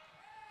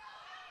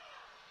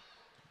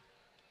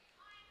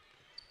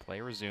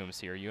 Play resumes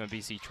here.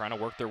 UMBC trying to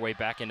work their way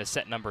back into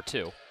set number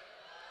 2.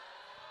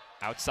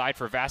 Outside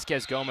for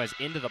Vasquez Gomez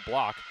into the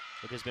block,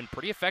 which has been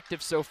pretty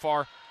effective so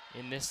far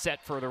in this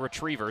set for the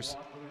Retrievers.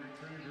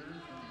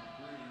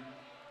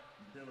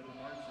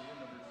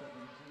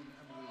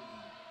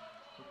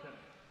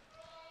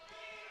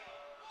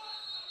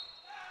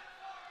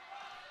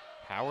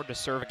 Howard to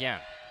serve again.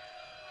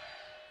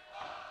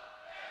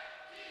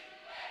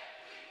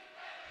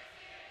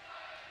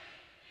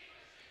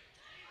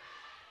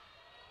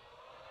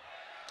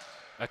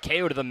 A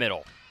KO to the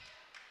middle.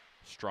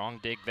 Strong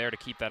dig there to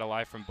keep that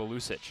alive from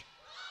Belusic.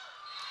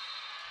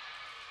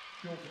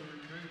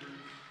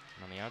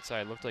 On the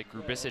outside, looked like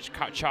Grubisic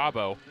caught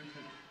Chabo.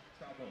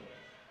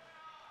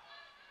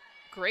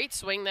 Great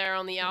swing there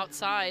on the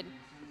outside.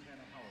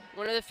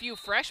 One of the few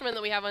freshmen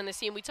that we have on this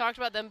team. We talked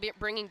about them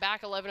bringing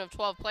back 11 of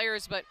 12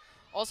 players, but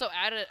also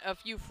added a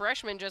few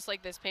freshmen just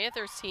like this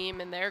Panthers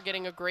team, and they're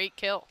getting a great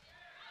kill.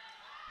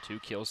 2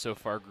 kills so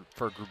far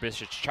for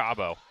Grubisic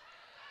Chabo.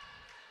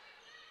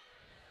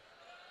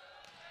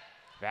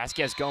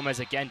 Vasquez Gomez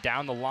again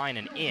down the line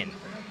and in.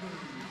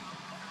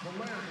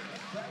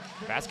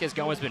 Vasquez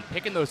Gomez has been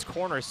picking those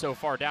corners so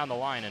far down the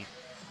line, and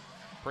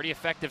pretty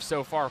effective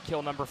so far.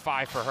 Kill number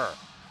 5 for her.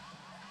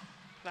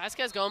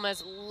 Vasquez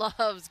Gomez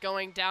loves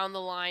going down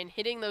the line,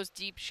 hitting those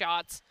deep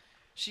shots.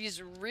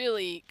 She's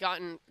really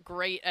gotten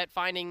great at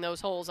finding those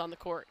holes on the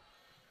court.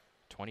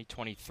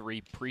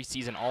 2023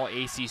 preseason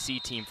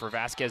All-ACC team for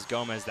Vasquez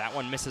Gomez. That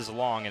one misses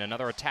long, and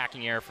another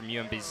attacking error from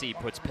UMBC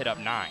puts Pitt up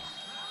 9.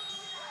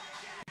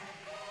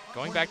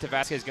 Going back to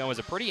Vasquez Gomez,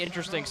 a pretty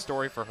interesting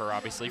story for her,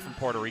 obviously, from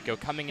Puerto Rico,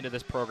 coming into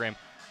this program.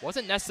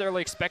 Wasn't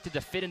necessarily expected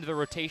to fit into the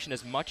rotation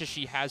as much as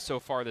she has so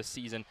far this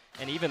season,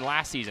 and even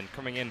last season,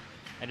 coming in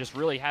and just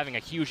really having a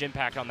huge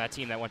impact on that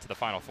team that went to the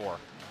Final Four.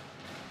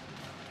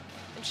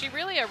 And she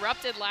really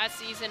erupted last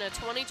season, a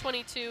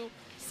 2022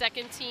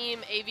 second team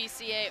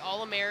AVCA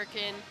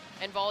All-American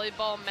and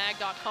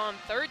volleyballmag.com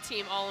third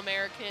team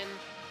All-American.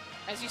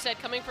 As you said,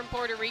 coming from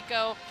Puerto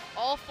Rico,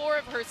 all 4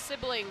 of her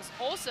siblings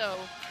also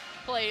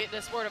play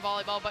the sport of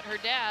volleyball, but her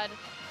dad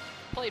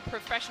played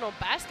professional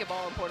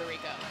basketball in Puerto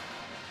Rico.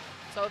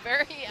 So a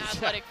very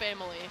athletic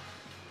family.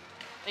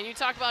 And you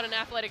talk about an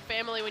athletic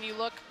family when you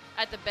look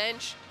at the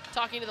bench,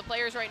 talking to the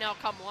players right now,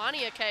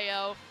 Kamlani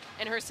Akayo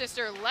and her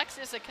sister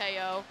Lexis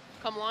Akayo.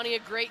 Kamlani, a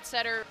great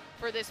setter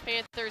for this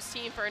Panthers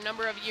team for a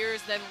number of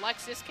years. Then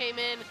Lexis came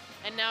in,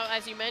 and now,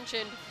 as you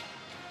mentioned,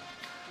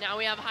 now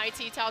we have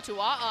Haiti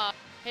Tautua'a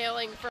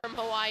hailing from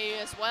Hawaii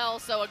as well.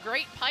 So a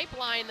great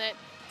pipeline that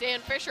Dan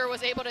Fisher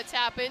was able to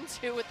tap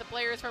into with the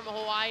players from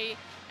Hawaii,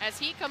 as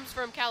he comes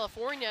from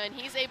California, and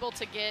he's able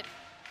to get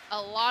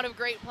a lot of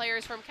great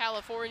players from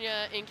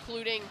California,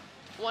 including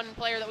one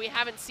player that we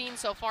haven't seen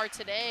so far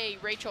today,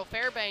 Rachel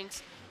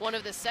Fairbanks, one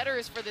of the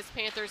setters for this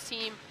Panthers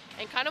team,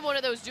 and kind of one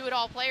of those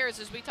do-it-all players,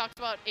 as we talked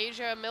about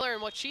Asia Miller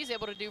and what she's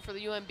able to do for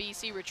the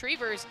UMBC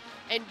Retrievers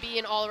and be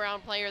an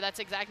all-around player. That's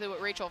exactly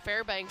what Rachel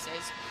Fairbanks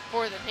is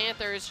for the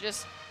Panthers,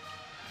 just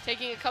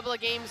taking a couple of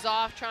games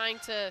off, trying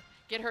to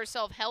get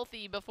herself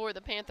healthy before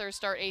the Panthers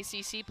start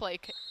ACC play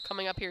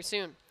coming up here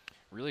soon.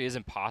 Really is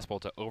impossible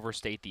to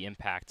overstate the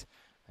impact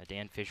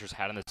Dan Fisher's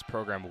had on this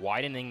program,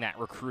 widening that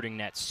recruiting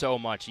net so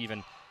much,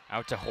 even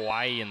out to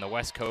Hawaii and the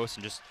West Coast,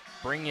 and just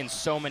bringing in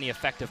so many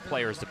effective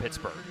players to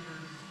Pittsburgh.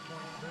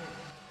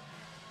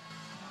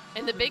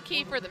 And the big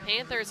key for the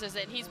Panthers is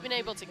that he's been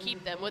able to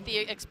keep them. With the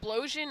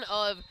explosion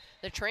of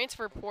the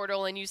transfer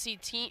portal, and you see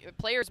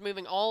players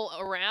moving all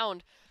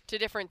around to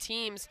different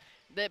teams,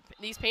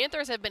 these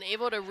Panthers have been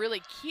able to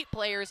really keep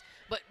players,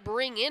 but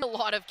bring in a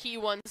lot of key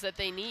ones that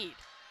they need.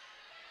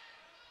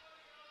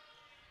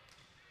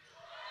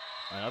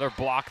 Another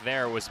block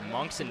there was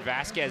Monks and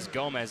Vasquez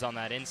Gomez on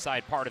that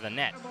inside part of the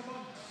net.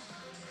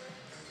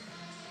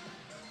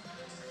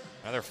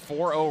 Another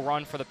 4-0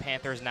 run for the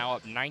Panthers, now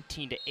up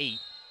 19-8.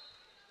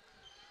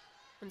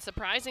 And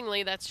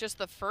surprisingly, that's just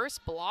the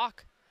first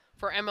block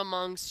for Emma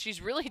Monks.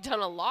 She's really done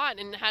a lot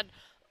and had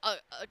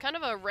a kind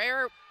of a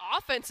rare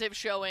offensive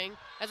showing,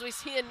 as we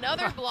see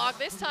another block.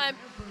 This time,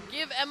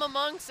 give Emma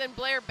Monks and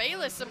Blair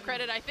Bayless some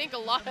credit. I think a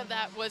lot of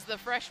that was the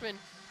freshman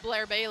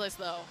Blair Bayless,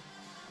 though.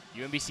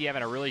 UMBC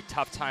having a really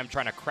tough time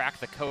trying to crack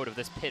the code of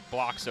this Pitt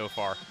block so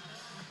far.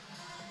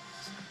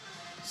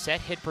 Set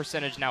hit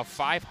percentage now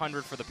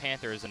 500 for the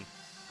Panthers, and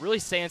really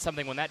saying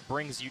something when that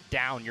brings you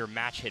down your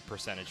match hit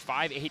percentage.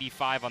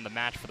 585 on the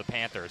match for the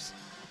Panthers.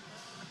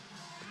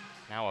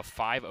 Now a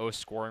 5-0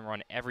 scoring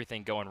run,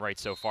 everything going right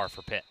so far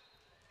for Pitt.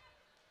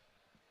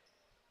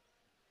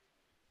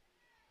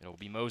 It'll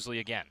be Mosley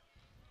again.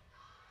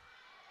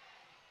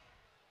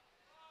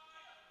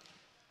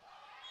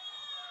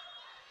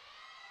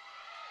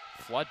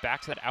 Flood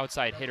back to that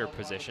outside hitter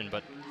position,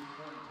 but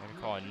I'm going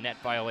to call a net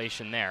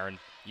violation there, and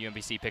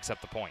UMBC picks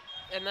up the point.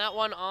 And that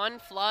one on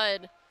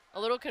Flood,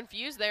 a little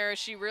confused there.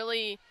 She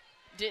really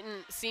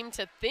didn't seem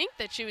to think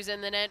that she was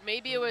in the net.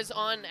 Maybe it was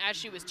on as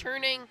she was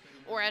turning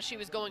or as she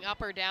was going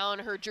up or down,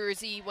 her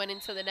jersey went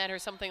into the net or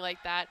something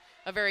like that.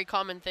 A very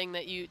common thing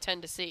that you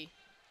tend to see.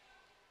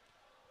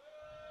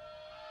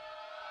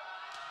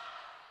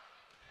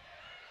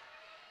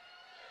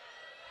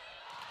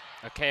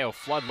 Akayo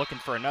Flood looking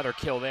for another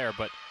kill there,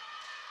 but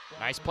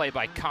nice play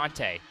by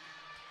Conte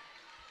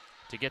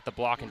to get the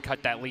block and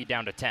cut that lead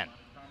down to 10.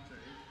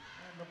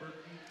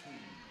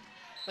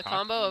 The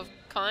combo of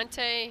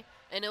Conte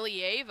and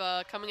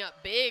Ilieva coming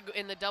up big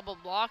in the double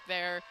block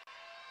there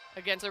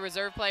against the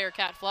reserve player,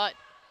 Kat Flood.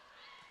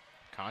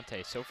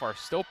 Conte, so far,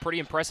 still pretty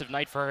impressive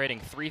night for her, hitting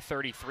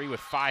 .333 with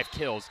 5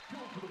 kills,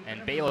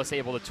 and Bayless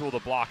able to tool the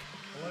block.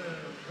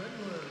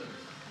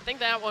 I think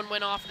that one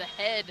went off the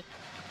head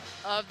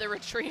of the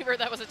retriever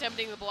that was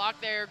attempting the block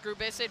there.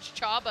 Grubisic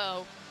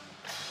Chabo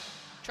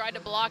tried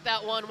to block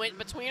that one, went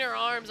between her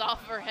arms,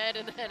 off of her head,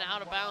 and then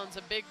out of bounds.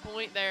 A big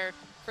point there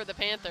for the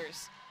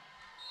Panthers.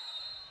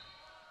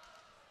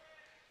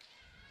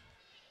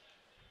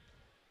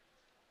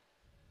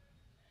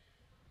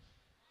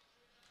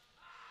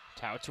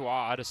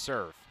 Tautua to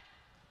serve.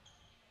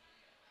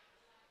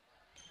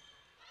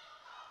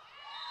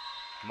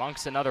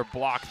 Monks another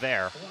block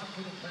there.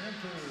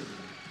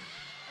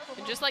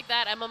 And just like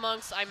that, Emma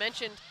Monks, I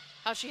mentioned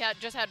how she had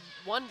just had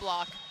one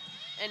block,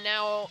 and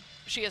now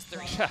she has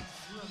 3.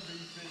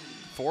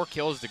 4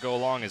 kills to go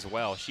along as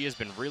well. She has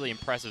been really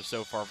impressive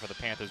so far for the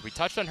Panthers. We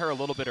touched on her a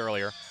little bit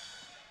earlier,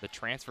 the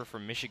transfer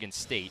from Michigan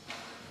State.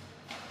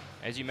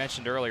 As you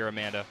mentioned earlier,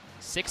 Amanda,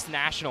 6th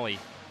nationally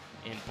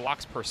in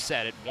blocks per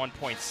set at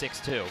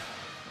 1.62,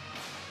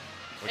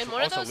 which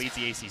also leads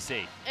the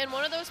ACC. And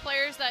one of those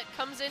players that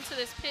comes into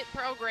this Pitt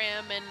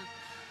program, and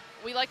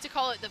we like to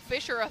call it the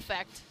Fisher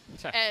effect,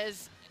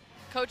 as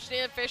Coach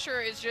Dan Fisher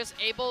is just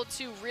able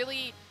to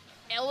really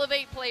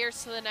elevate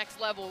players to the next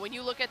level. When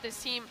you look at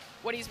this team,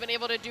 what he's been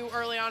able to do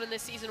early on in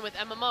this season with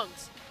Emma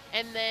Monks,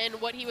 and then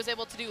what he was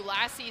able to do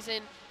last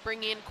season,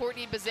 bringing in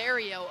Courtney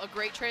Bizzario, a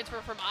great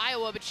transfer from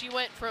Iowa, but she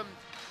went from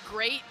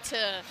great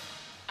to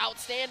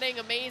outstanding,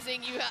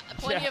 amazing. You have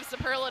plenty of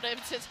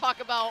superlatives to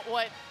talk about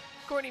what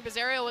Courtney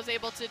Bizzario was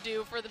able to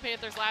do for the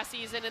Panthers last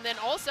season. And then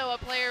also a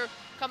player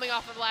coming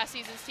off of last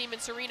season's team in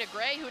Serena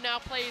Gray, who now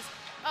plays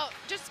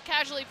just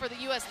casually for the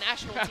U.S.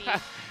 national team.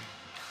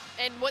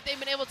 And what they've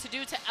been able to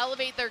do to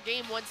elevate their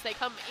game once they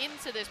come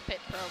into this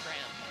Pitt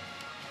program.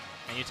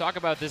 And you talk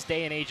about this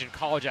day and age in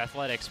college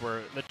athletics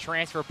where the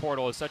transfer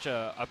portal is such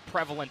a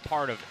prevalent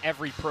part of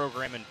every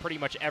program and pretty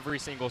much every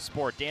single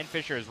sport. Dan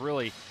Fisher has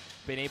really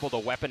been able to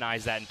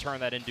weaponize that and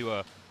turn that into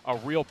a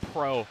real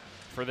pro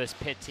for this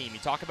Pitt team. You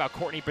talk about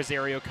Courtney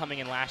Bizzario coming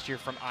in last year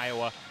from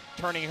Iowa,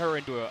 turning her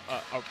into a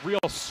real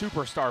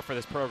superstar for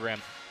this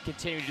program,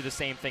 continuing to do the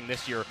same thing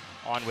this year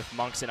on with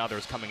Monks and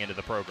others coming into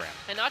the program.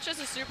 And not just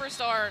a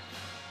superstar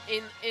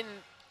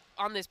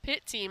on this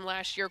Pitt team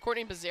last year,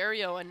 Courtney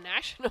Bizzario, a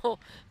national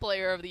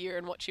player of the year,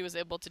 and what she was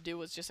able to do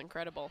was just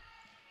incredible.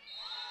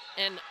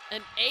 And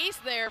an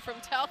ace there from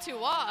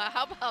Tautua.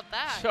 How about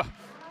that?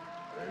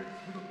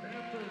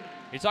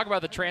 You talk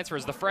about the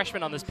transfers. The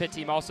freshmen on this Pitt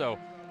team also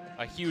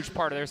a huge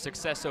part of their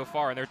success so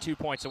far, and they're 2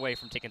 points away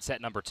from taking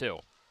set number 2.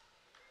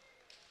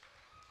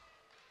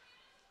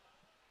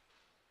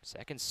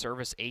 Second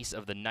service ace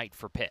of the night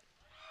for Pitt.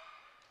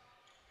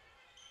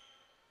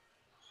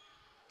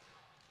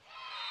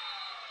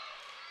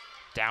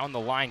 Down the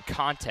line,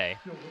 Conte.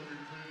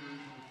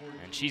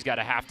 And she's got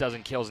a half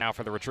dozen kills now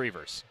for the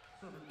Retrievers.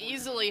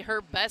 Easily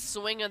her best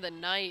swing of the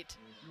night.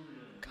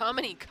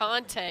 Kamini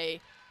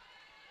Conte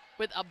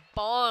with a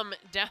bomb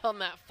down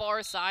that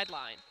far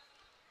sideline.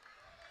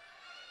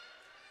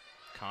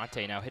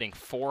 Conte now hitting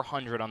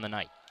 400 on the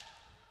night.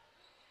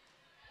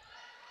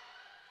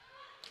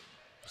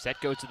 Set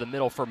goes to the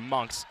middle for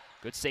Monks.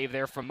 Good save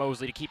there from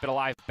Mosley to keep it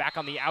alive. Back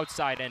on the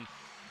outside, and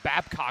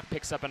Babcock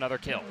picks up another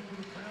kill.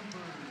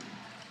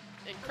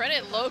 And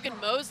credit Logan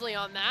Mosley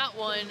on that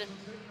one.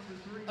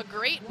 A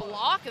great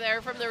block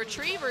there from the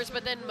Retrievers,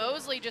 but then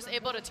Mosley just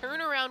able to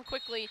turn around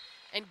quickly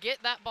and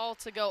get that ball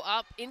to go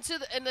up into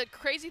the, and the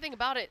crazy thing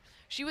about it,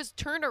 she was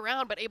turned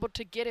around but able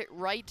to get it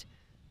right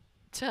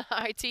to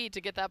IT to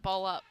get that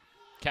ball up.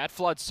 Cat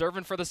Flood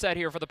serving for the set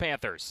here for the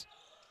Panthers.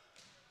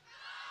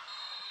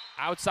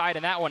 Outside,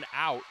 and that one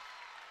out.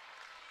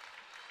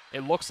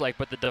 It looks like,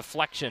 but the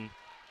deflection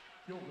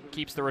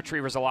keeps the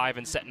Retrievers alive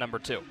in set number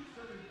 2.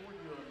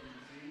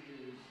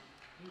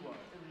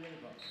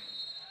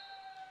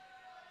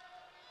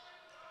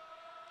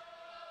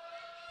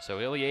 So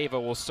Ilyeva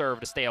will serve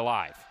to stay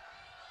alive.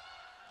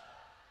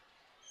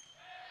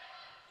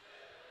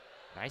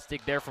 Nice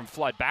dig there from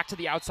Flood. Back to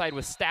the outside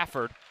with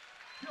Stafford.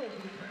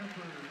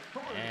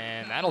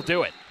 And that'll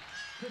do it.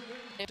 They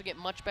have to get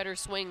much better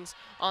swings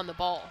on the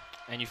ball.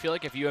 And you feel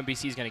like if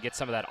UMBC is going to get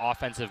some of that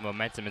offensive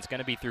momentum, it's going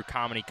to be through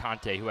Kamini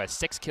Conte, who has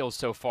 6 kills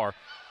so far.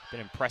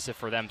 Been impressive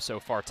for them so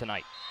far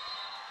tonight.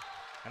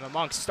 Emma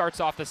Monks starts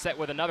off the set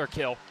with another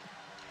kill.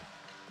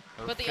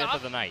 Her 5th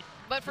of the night.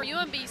 But for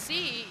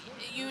UMBC,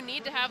 you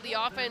need to have the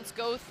offense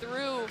go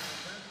through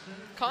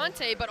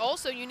Conte, but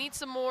also you need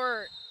some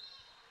more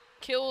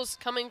kills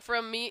coming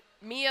from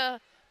Mia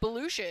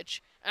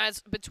Belusic,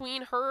 as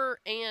between her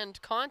and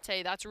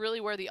Conte, that's really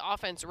where the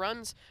offense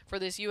runs for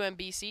this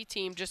UMBC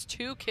team. Just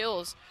 2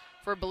 kills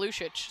for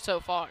Belusic so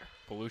far.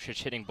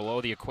 Belusic hitting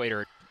below the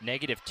equator,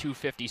 negative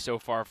 250 so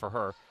far for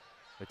her.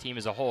 The team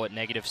as a whole at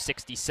negative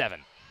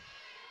 67.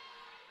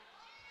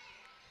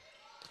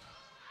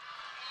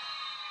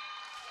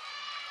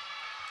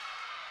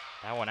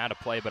 That one out of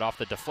play, but off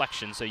the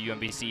deflection, so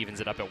UMBC evens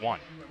it up at 1.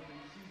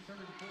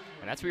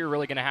 And that's what you're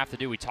really going to have to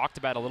do. We talked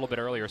about a little bit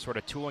earlier, sort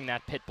of tooling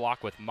that Pitt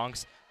block with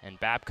Monks and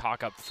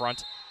Babcock up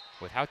front.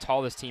 With how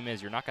tall this team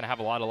is, you're not going to have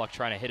a lot of luck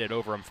trying to hit it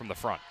over them from the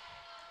front.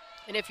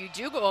 And if you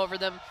do go over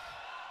them,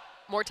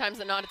 more times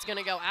than not it's going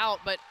to go out.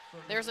 But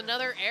there's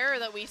another error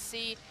that we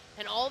see,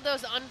 and all of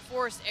those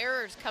unforced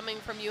errors coming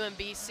from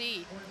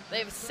UMBC. They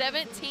have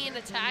 17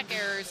 attack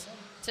errors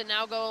to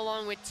now go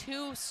along with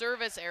 2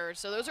 service errors.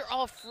 So those are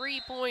all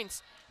free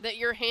points that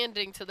you're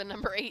handing to the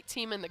number 8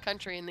 team in the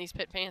country in these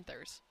Pitt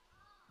Panthers.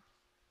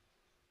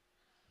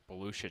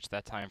 Belusic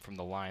that time from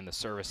the line, the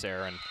service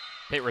error, and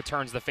Pitt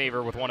returns the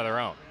favor with one of their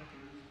own.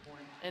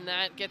 And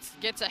that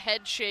gets a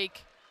head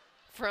shake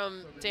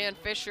from Dan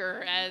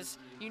Fisher, as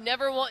you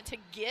never want to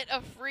get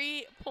a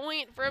free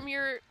point from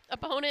your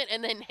opponent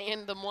and then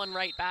hand them one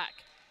right back.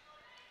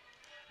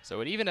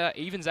 So it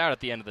evens out at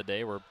the end of the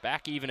day. We're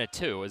back even at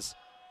 2 as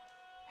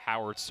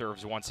Howard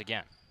serves once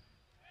again.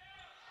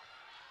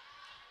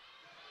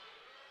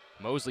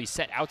 Mosley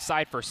set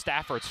outside for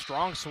Stafford.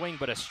 Strong swing,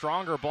 but a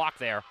stronger block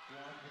there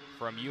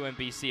from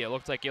UMBC. It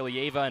looked like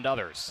Ilyeva and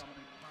others.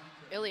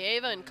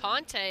 Ilyeva and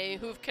Conte,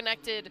 who've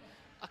connected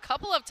a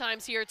couple of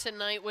times here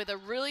tonight with a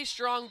really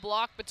strong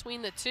block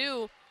between the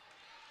two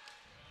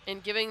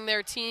and giving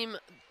their team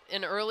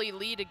an early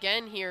lead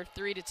again here,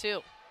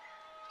 3-2.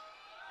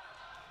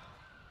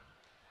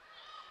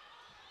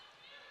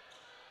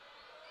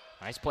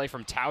 Nice play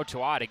from Tau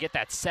Tua to get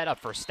that set up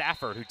for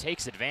Stafford, who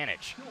takes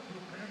advantage.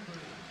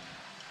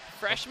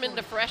 Freshman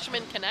to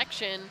freshman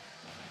connection.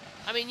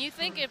 I mean, you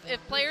think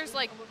if players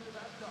like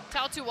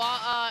Tau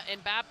Tua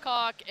and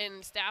Babcock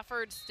and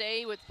Stafford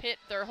stay with Pitt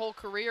their whole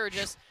career,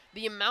 just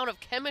the amount of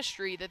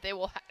chemistry that they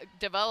will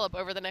develop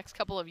over the next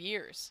couple of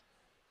years.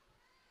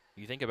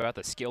 You think about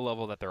the skill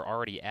level that they're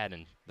already at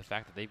and the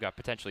fact that they've got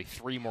potentially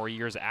 3 more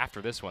years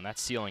after this one. That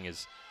ceiling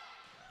is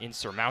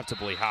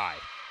insurmountably high.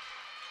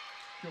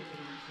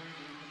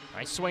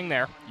 Nice swing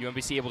there.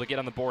 UMBC able to get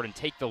on the board and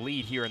take the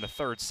lead here in the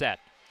 3rd set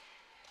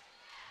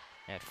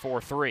at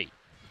 4-3.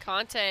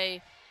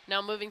 Conte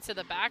now moving to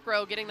the back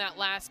row, getting that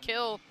last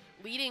kill,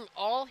 leading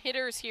all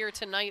hitters here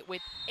tonight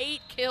with 8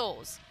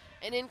 kills.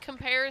 And in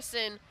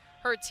comparison,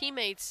 her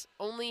teammates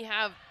only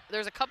have,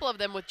 there's a couple of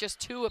them with just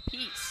 2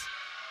 apiece.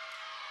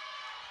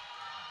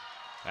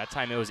 That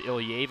time it was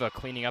Ilyeva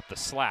cleaning up the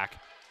slack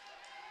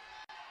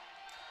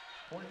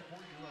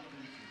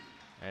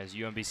as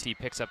UMBC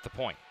picks up the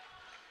point.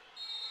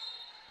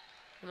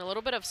 And a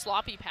little bit of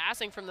sloppy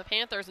passing from the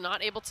Panthers,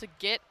 not able to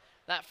get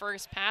that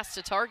first pass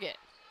to target.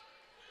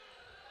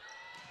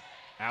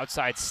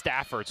 Outside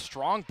Stafford,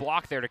 strong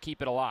block there to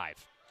keep it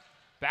alive.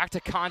 Back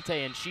to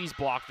Conte, and she's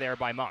blocked there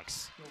by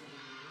Monks.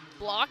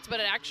 Blocked, but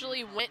it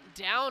actually went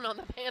down on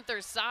the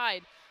Panthers'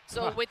 side.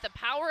 So with the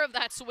power of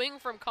that swing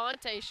from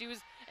Conte,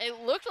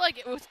 it looked like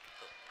it was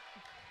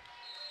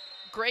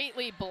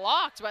greatly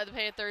blocked by the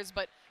Panthers,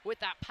 but with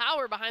that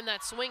power behind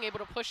that swing, able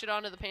to push it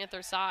onto the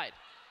Panthers' side.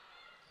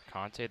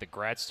 Conte, the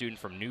grad student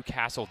from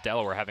Newcastle,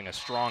 Delaware, having a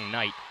strong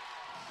night,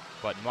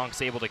 but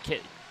Monk's able to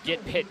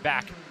get Pitt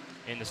back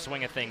in the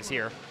swing of things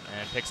here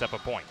and picks up a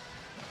point.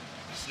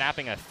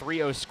 Snapping a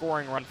 3-0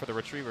 scoring run for the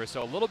Retrievers,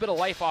 so a little bit of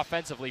life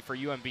offensively for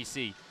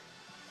UMBC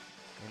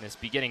in this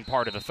beginning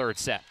part of the 3rd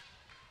set.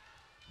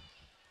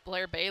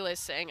 Blair Bayless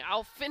saying,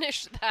 I'll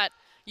finish that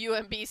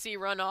UMBC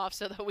runoff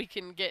so that we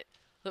can get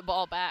the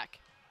ball back.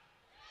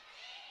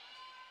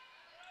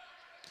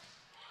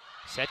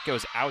 Set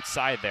goes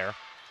outside there.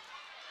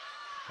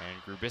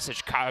 And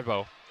Grubisic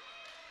Cabo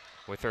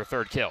with her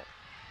 3rd kill.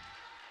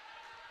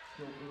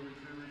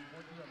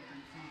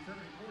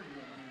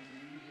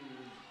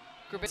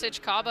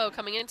 Grubisic Cabo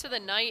coming into the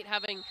night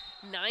having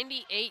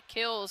 98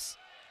 kills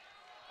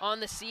on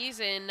the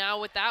season.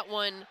 Now with that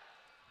one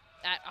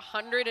at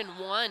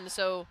 101,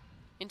 so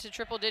into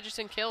triple digits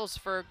in kills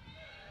for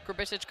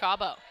Grubisic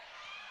Cabo.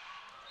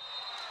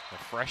 The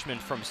freshman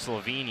from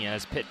Slovenia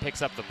as Pitt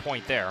picks up the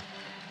point there.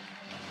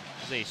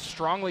 It's a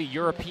strongly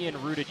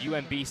European-rooted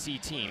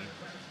UMBC team.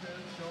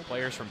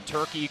 Players from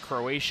Turkey,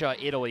 Croatia,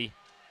 Italy,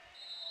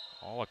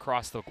 all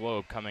across the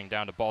globe coming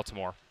down to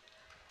Baltimore.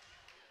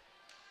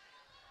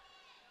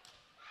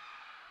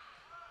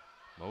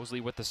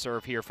 Mosley with the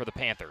serve here for the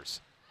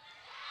Panthers.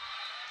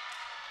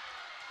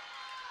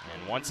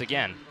 And once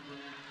again,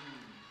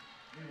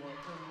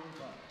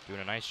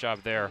 doing a nice job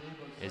there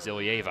is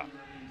Ilyeva.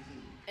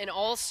 And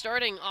all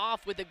starting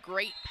off with a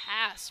great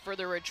pass for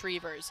the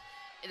Retrievers.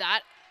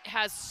 That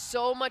has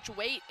so much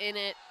weight in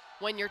it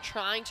when you're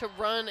trying to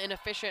run an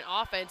efficient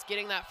offense,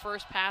 getting that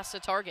first pass to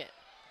target.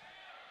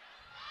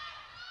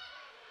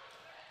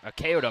 A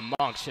KO to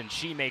Monks, and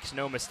she makes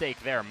no mistake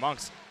there.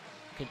 Monks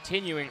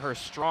continuing her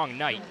strong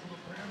night.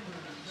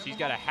 She's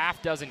got a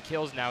half-dozen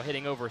kills now,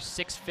 hitting over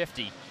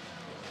 650.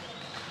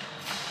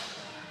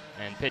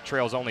 And Pitt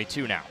trails only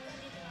 2 now.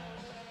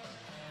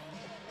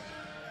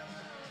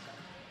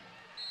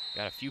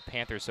 Got a few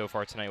Panthers so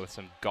far tonight with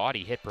some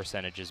gaudy hit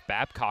percentages.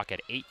 Babcock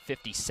at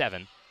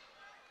 857.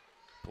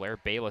 Blair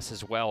Bayless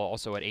as well,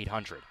 also at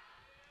 800.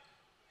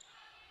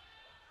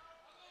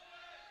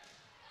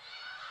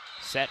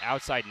 Set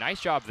outside, nice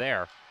job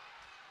there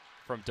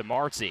from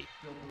DeMarzi.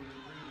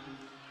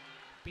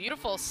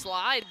 Beautiful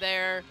slide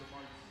there.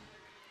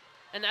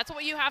 And that's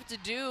what you have to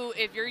do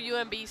if you're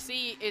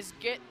UMBC, is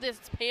get this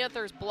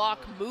Panthers block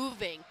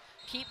moving.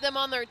 Keep them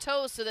on their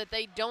toes so that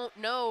they don't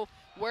know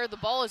where the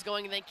ball is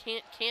going and they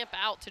can't camp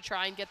out to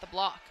try and get the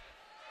block.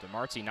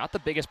 DeMarcy, not the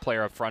biggest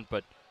player up front,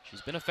 but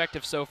she's been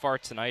effective so far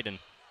tonight and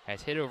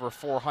has hit over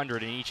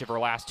 400 in each of her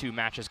last 2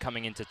 matches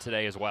coming into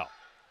today as well.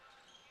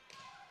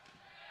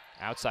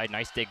 Outside,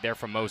 nice dig there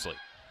from Mosley.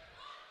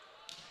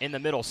 In the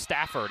middle,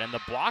 Stafford, and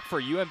the block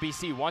for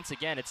UMBC once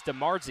again. It's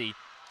DeMarcy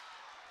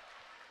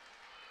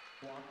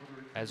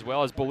as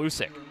well as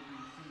Belusic.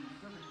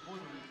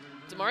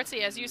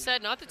 DeMarcy, as you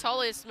said, not the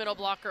tallest middle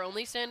blocker,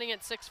 only standing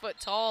at 6 foot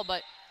tall,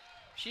 but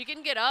she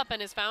can get up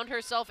and has found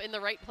herself in the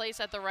right place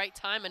at the right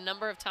time a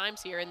number of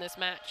times here in this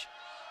match.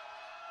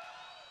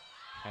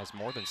 Has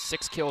more than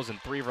 6 kills in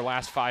 3 of her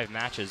last 5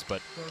 matches,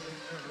 but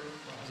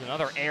there's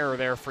another error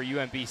there for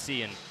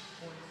UMBC. And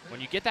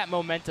when you get that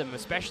momentum,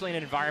 especially in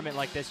an environment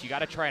like this, you got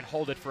to try and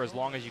hold it for as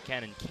long as you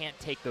can and can't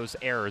take those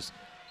errors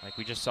like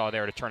we just saw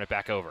there to turn it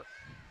back over.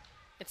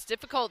 It's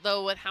difficult,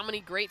 though, with how many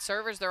great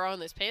servers there are on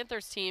this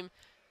Panthers team,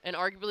 and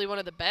arguably one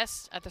of the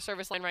best at the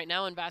service line right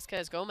now in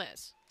Vasquez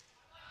Gomez.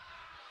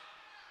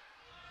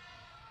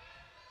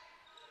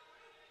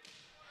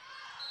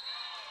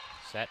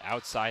 Set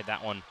outside,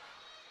 that one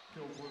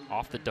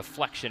off the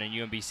deflection, and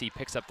UMBC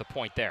picks up the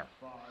point there.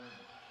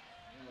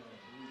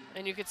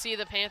 And you could see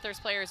the Panthers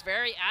players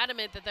very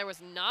adamant that there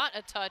was not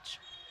a touch.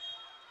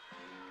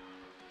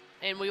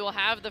 And we will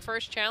have the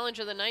first challenge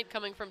of the night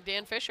coming from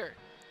Dan Fisher.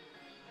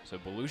 So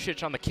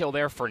Belusic on the kill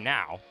there for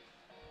now.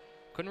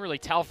 Couldn't really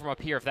tell from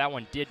up here if that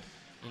one did,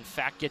 in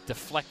fact, get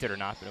deflected or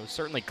not, but it was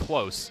certainly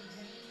close.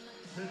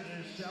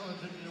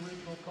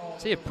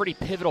 See a pretty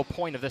pivotal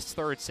point of this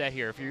third set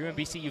here. If you're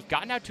UMBC, you've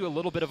gotten out to a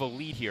little bit of a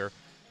lead here,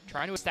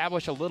 trying to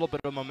establish a little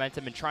bit of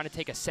momentum and trying to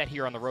take a set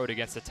here on the road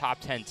against a top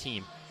 10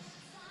 team.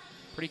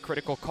 Pretty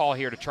critical call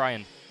here to try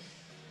and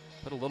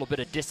put a little bit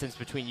of distance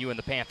between you and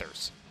the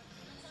Panthers.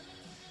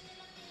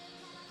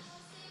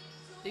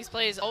 These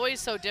plays always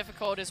so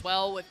difficult as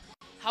well with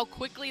how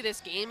quickly this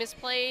game is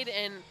played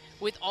and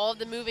with all of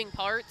the moving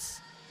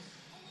parts.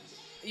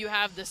 You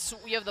have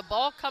the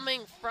ball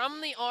coming from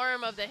the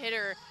arm of the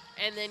hitter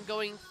and then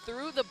going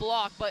through the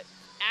block, but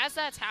as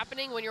that's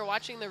happening when you're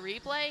watching the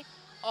replay,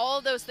 all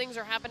of those things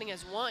are happening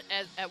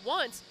at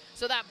once,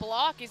 so that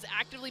block is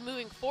actively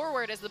moving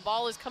forward as the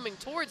ball is coming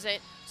towards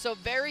it, so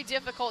very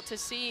difficult to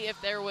see if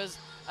there was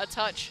a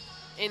touch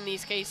in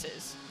these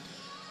cases.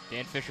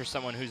 Dan Fisher,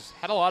 someone who's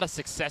had a lot of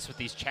success with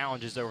these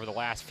challenges over the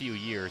last few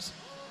years.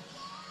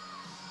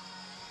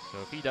 So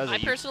if he does it, I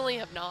personally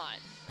have not.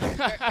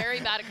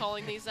 Very bad at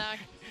calling these, Zach.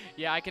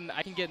 Yeah, I can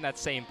get in that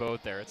same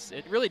boat there.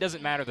 It really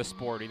doesn't matter the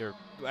sport either.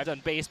 I've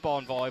done baseball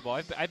and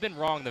volleyball. I've been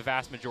wrong the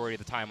vast majority of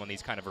the time on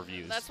these kind of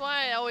reviews. That's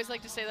why I always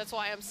like to say that's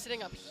why I'm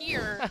sitting up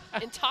here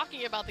and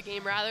talking about the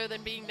game rather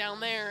than being down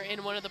there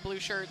in one of the blue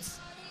shirts.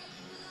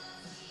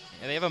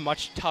 And they have a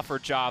much tougher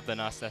job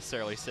than us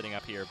necessarily sitting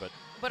up here,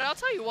 But I'll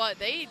tell you what,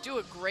 they do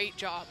a great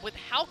job with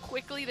how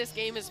quickly this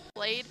game is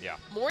played. Yeah.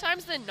 More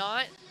times than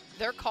not,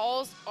 their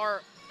calls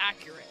are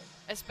accurate,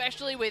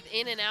 especially with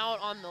in and out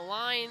on the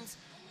lines,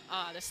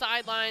 the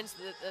sidelines,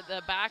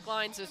 the back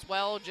lines as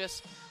well.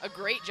 Just a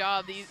great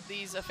job.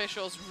 These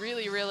officials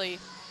really, really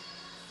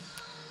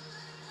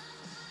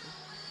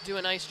do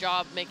a nice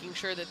job making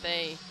sure that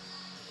they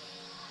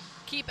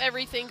keep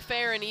everything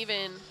fair and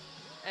even,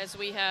 as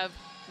we have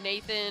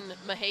Nathan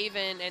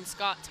Mahaven and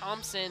Scott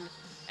Thompson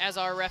as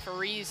our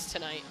referees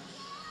tonight.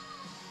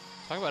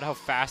 Talk about how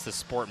fast the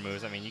sport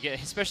moves. I mean,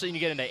 especially when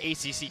you get into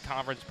ACC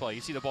conference play,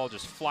 you see the ball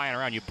just flying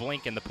around, you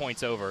blink and the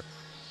point's over.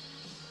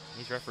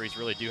 These referees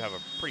really do have a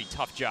pretty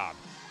tough job.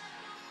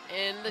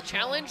 And the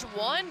challenge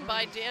won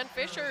by Dan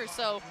Fisher,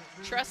 so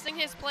trusting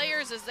his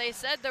players, as they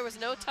said, there was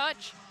no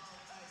touch,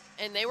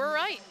 and they were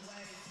right.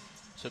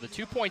 So the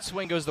 2-point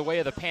swing goes the way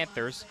of the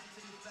Panthers.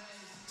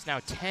 It's now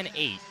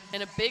 10-8.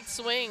 And a big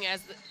swing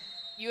as the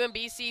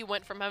UMBC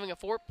went from having a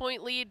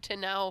 4-point lead to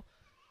now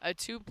a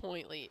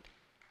 2-point lead.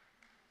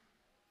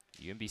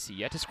 UMBC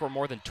yet to score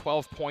more than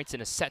 12 points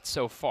in a set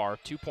so far.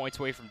 2 points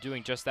away from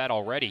doing just that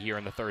already here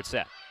in the third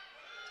set.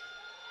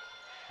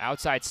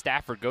 Outside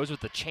Stafford goes with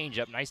the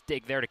changeup. Nice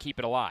dig there to keep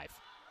it alive.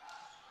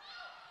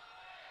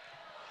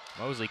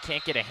 Mosley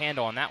can't get a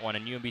handle on that one,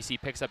 and UMBC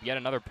picks up yet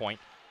another point.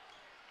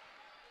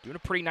 Doing a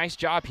pretty nice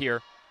job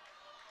here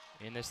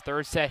in this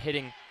third set,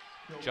 hitting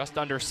just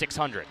under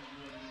 600.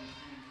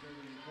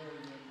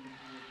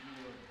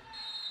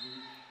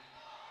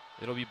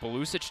 It'll be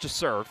Belusic to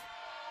serve.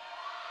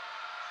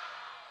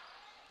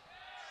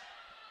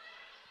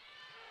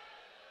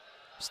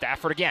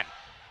 Stafford again.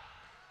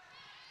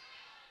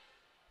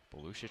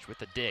 Belusic with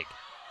the dig.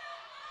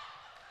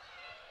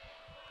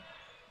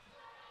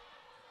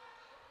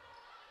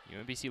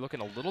 UMBC looking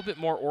a little bit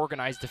more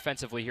organized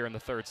defensively here in the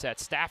third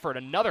set. Stafford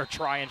another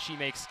try, and she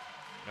makes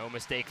no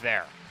mistake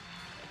there.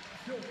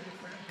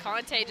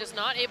 Conte just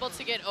not able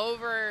to get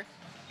over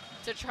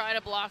to try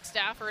to block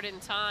Stafford in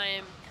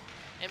time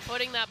and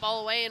putting that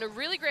ball away in a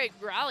really great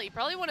rally.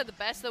 Probably one of the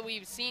best that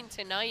we've seen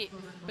tonight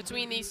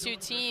between these two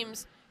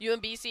teams.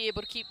 UMBC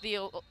able to keep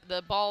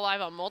the ball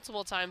alive on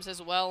multiple times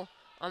as well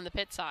on the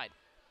Pitt side.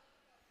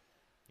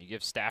 You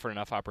give Stafford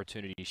enough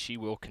opportunity, she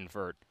will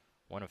convert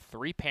One of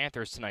 3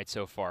 Panthers tonight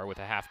so far with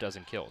a half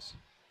dozen kills.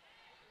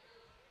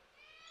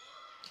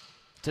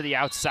 To the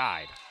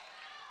outside.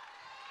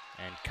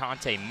 And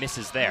Conte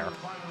misses there.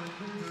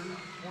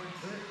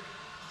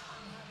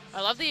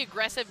 I love the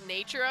aggressive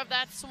nature of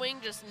that swing,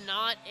 just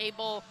not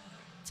able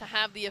to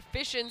have the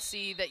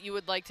efficiency that you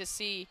would like to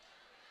see.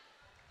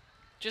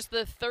 Just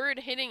the 3rd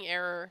hitting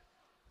error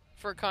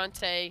for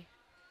Conte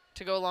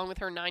to go along with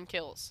her 9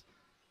 kills.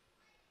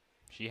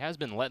 She has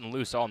been letting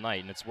loose all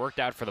night, and it's worked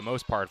out for the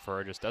most part for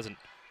her, just doesn't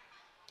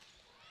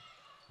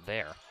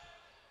there.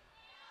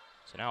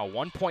 So now a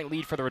 1-point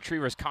lead for the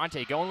Retrievers.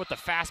 Conte going with the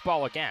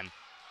fastball again.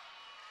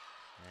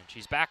 And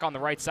she's back on the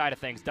right side of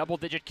things.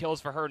 Double-digit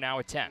kills for her now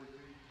at 10.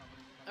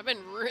 I've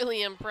been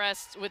really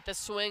impressed with the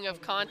swing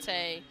of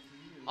Conte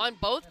on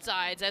both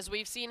sides, as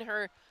we've seen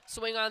her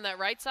swing on that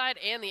right side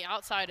and the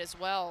outside as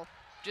well.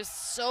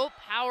 Just so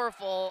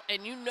powerful,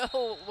 and you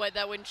know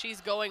that when she's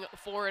going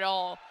for it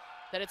all,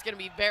 that it's going to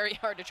be very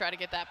hard to try to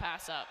get that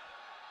pass up.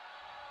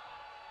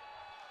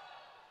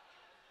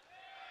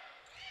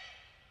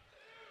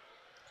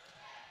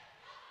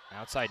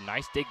 Outside,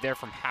 nice dig there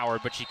from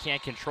Howard, but she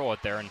can't control it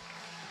there. And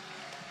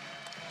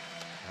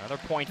another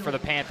point for the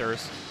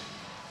Panthers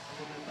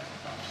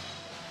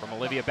from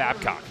Olivia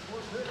Babcock.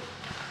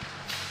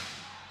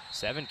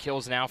 7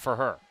 kills now for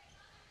her.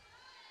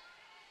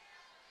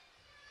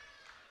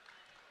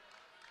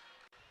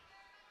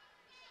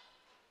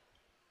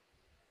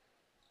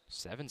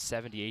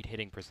 .778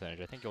 hitting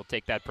percentage. I think you'll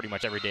take that pretty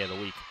much every day of the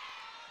week.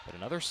 But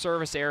another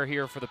service error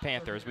here for the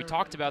Panthers. We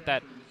talked about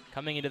that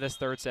coming into this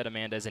 3rd set,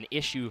 Amanda, as an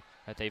issue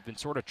that they've been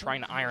sort of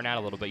trying to iron out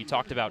a little bit. You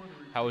talked about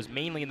how it was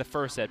mainly in the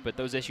 1st set, but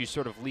those issues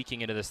sort of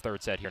leaking into this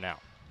 3rd set here now.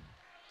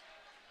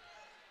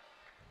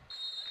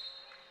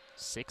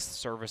 6th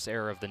service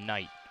error of the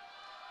night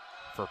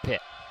for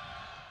Pitt.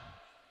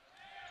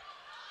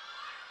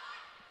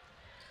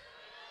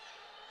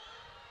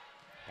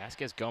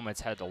 Vasquez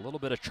Gomez had a little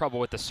bit of trouble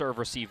with the serve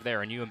receive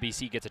there, and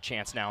UMBC gets a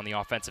chance now on the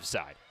offensive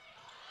side.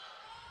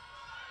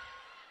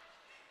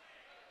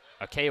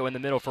 Akeo in the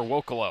middle for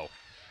Wokolo.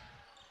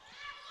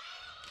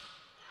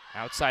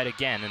 Outside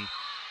again, and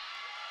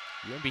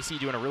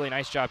UMBC doing a really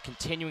nice job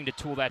continuing to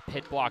tool that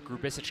Pitt block.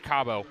 Grubisic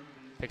Cabo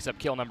picks up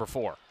kill number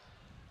 4.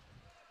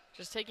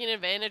 Just taking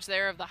advantage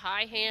there of the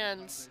high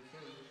hands.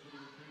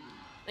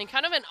 And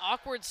kind of an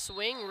awkward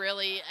swing,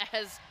 really,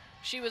 as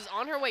she was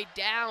on her way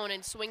down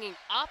and swinging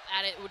up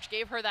at it, which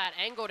gave her that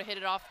angle to hit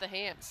it off the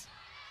hands.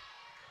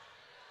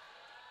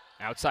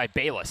 Outside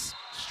Bayless.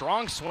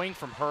 Strong swing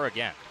from her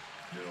again.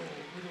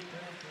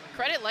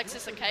 Credit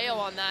Lexis Akeo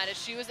on that, as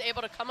she was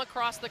able to come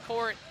across the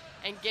court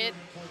and get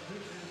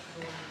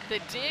the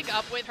dig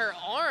up with her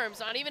arms,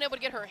 not even able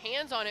to get her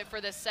hands on it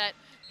for this set,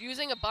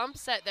 using a bump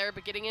set there,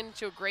 but getting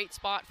into a great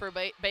spot for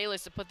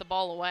Bayless to put the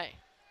ball away.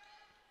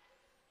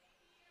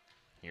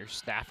 Here's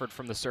Stafford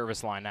from the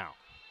service line now.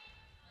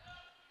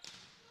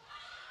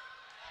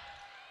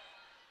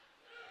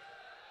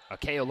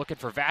 Akeo looking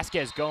for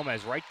Vasquez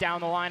Gomez right down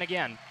the line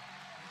again.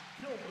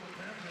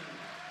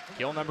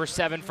 Kill number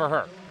 7 for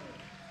her.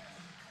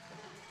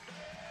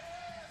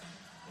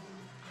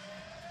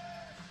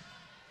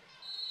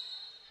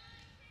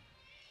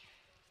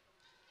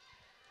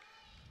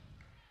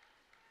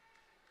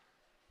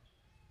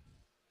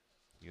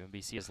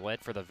 UMBC has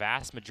led for the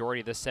vast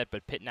majority of this set,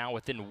 but Pitt now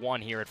within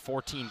 1 here at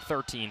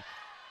 14-13.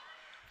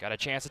 Got a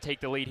chance to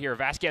take the lead here.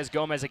 Vasquez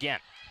Gomez again.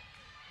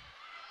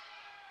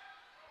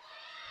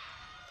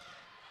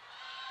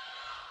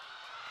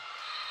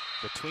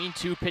 Between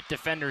 2 Pitt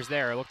defenders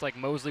there. It looked like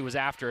Mosley was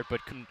after it,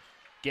 but couldn't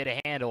get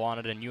a handle on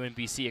it, and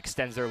UMBC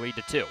extends their lead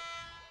to 2.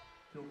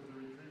 We'll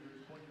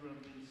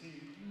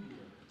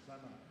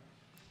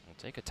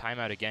take a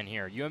timeout again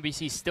here.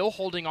 UMBC still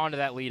holding on to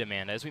that lead,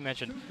 Amanda. As we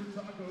mentioned,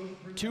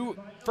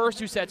 first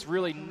two sets,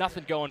 really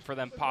nothing going for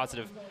them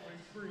positive.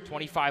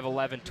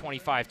 25-11,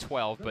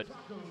 25-12, but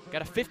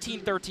got a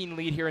 15-13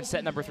 lead here in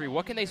set number 3.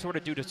 What can they sort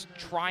of do to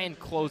try and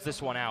close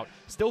this one out?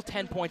 Still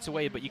 10 points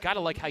away, but you got to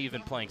like how you've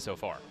been playing so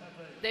far.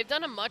 They've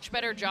done a much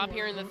better job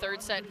here in the 3rd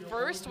set,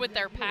 first with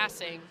their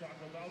passing,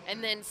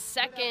 and then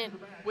second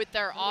with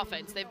their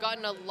offense. They've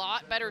gotten a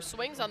lot better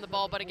swings on the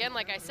ball, but again,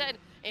 like I said,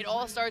 it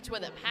all starts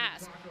with a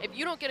pass. If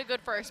you don't get a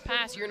good first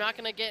pass, you're not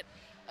going to get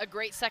a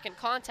great second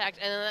contact,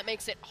 and then that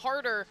makes it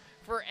harder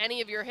for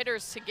any of your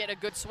hitters to get a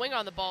good swing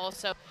on the ball.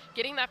 So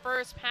getting that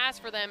first pass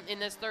for them in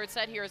this 3rd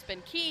set here has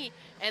been key,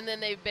 and then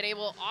they've been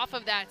able, off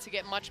of that, to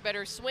get much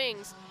better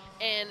swings,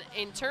 and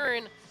in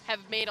turn have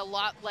made a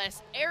lot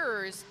less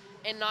errors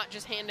and not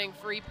just handing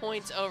free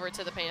points over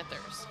to the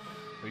Panthers.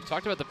 We've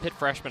talked about the Pitt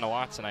freshmen a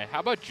lot tonight. How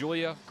about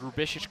Julia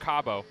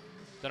Grubisic-Cabo?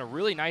 Done a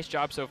really nice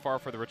job so far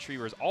for the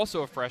Retrievers.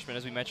 Also a freshman,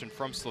 as we mentioned,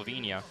 from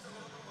Slovenia.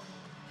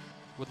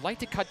 Would like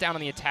to cut down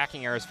on the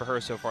attacking errors for her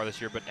so far this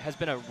year, but has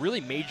been a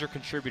really major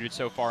contributor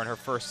so far in her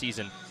first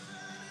season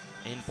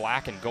in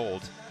black and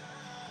gold,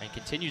 and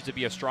continues to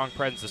be a strong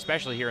presence,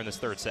 especially here in this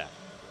 3rd set.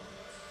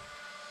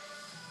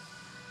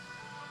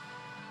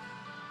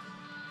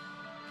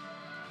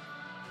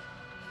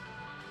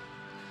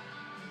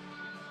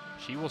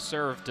 She will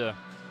serve to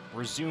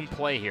resume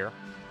play here.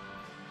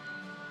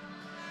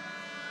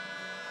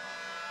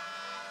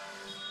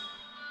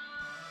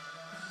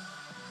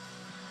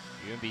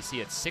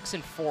 UMBC at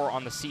 6-4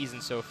 on the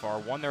season so far.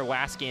 Won their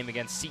last game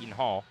against Seton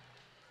Hall.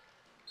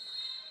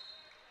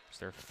 It's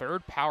their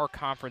third Power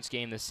Conference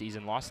game this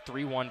season. Lost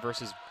 3-1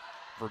 versus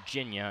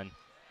Virginia and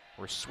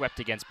were swept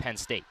against Penn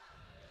State.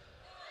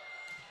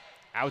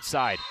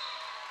 Outside,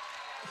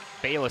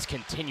 Bayless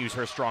continues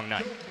her strong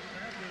night.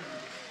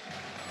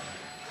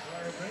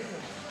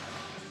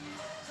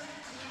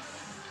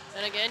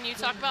 And again, you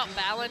talk about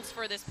balance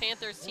for this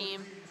Panthers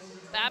team.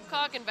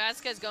 Babcock and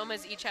Vasquez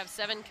Gomez each have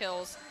 7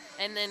 kills,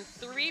 and then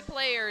 3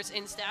 players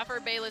in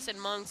Stafford, Bayless, and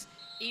Monks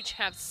each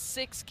have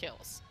 6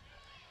 kills.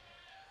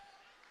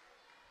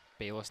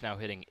 Bayless now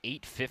hitting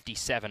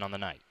 .857 on the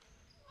night.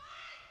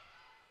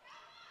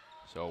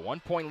 So a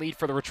 1-point lead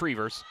for the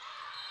Retrievers.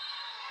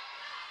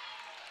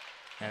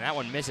 And that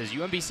one misses.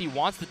 UMBC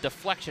wants the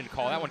deflection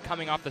call. That one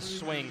coming off the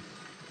swing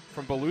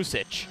from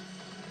Belusic.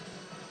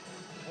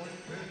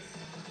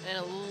 And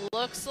it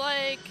looks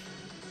like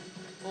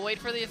we'll wait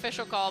for the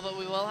official call, but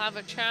we will have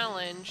a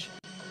challenge.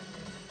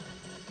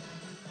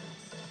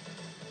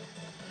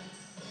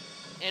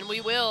 And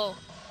we will,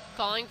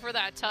 calling for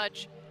that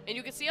touch. And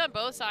you can see on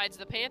both sides,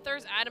 the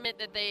Panthers adamant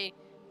that they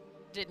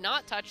did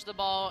not touch the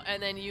ball,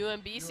 and then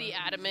UMBC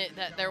adamant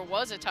that there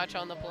was a touch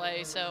on the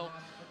play. So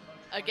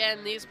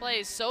again, these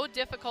plays so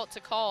difficult to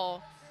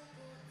call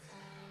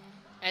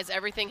as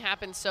everything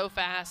happens so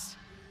fast.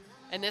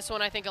 And this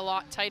one, I think, a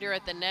lot tighter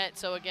at the net.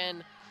 So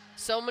again,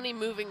 so many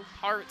moving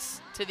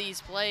parts to these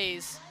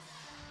plays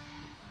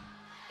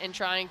and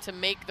trying to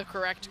make the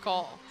correct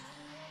call.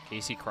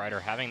 Casey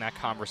Kreider having that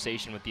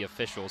conversation with the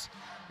officials.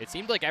 It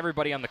seemed like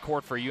everybody on the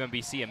court for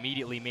UMBC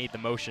immediately made the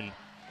motion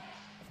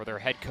for their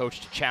head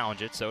coach to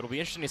challenge it, so it'll be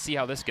interesting to see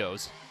how this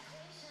goes.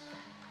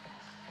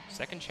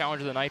 Second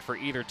challenge of the night for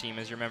either team,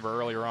 as you remember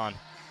earlier on.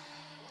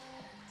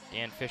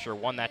 Dan Fisher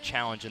won that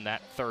challenge in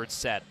that third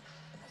set.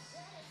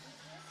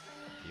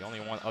 The only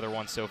other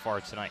one so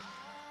far tonight.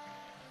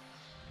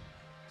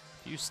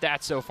 Few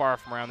stats so far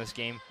from around this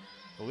game.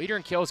 The leader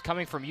in kills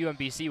coming from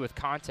UMBC with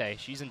Conte.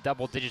 She's in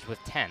double digits with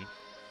 10.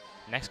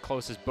 Next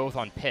closest both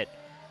on Pitt.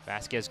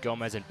 Vasquez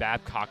Gomez and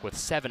Babcock with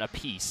 7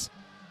 apiece.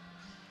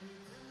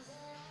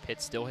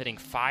 Pitt still hitting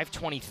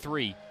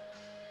 .523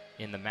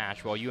 in the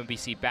match, while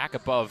UMBC back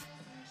above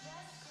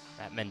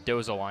that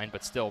Mendoza line,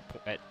 but still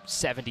at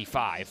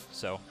 75.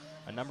 So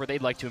a number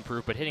they'd like to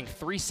improve, but hitting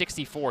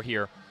 .364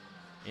 here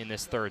in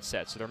this third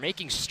set. So they're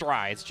making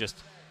strides, just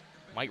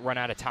might run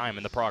out of time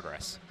in the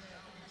progress.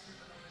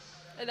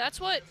 And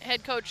that's what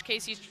head coach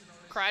Casey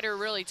Kreider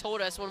really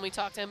told us when we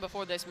talked to him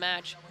before this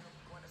match,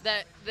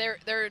 that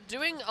they're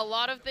doing a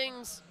lot of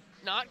things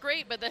not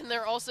great, but then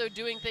they're also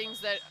doing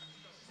things that,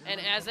 and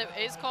as it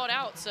is called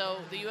out, so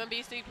the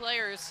UMBC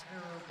players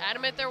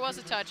adamant there was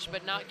a touch,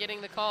 but not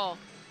getting the call.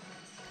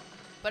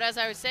 But as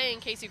I was saying,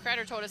 Casey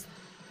Kreider told us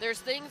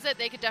there's things that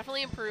they could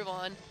definitely improve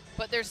on,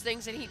 but there's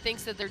things that he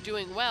thinks that they're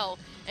doing well,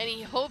 and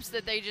he hopes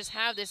that they just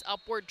have this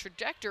upward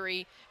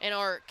trajectory and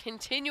are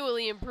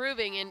continually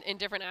improving in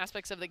different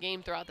aspects of the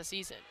game throughout the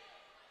season.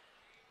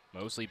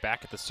 Mosley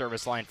back at the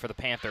service line for the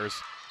Panthers.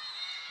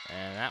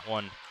 And that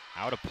one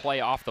out of play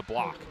off the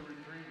block.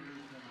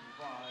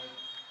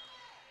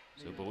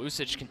 So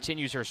Belusic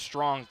continues her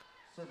strong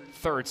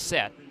third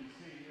set.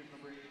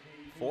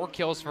 4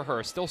 kills for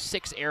her, still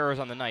 6 errors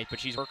on the night, but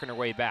she's working her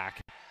way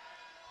back.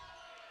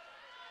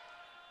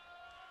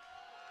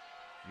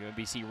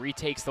 UMBC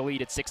retakes the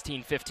lead at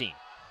 16-15.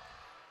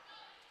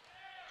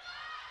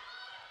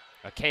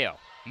 Akeo,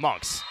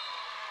 Monks.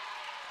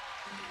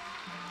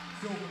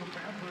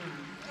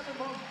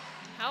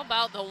 How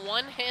about the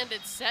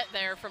one-handed set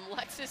there from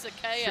Lexus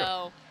Akeo,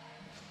 Sure.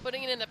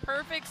 putting it in the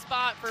perfect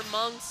spot for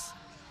Monks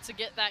to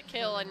get that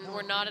kill, and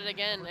we're knotted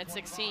again at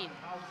 16.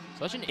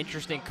 Such an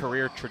interesting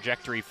career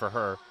trajectory for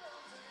her.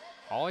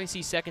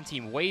 All-AC second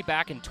team way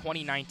back in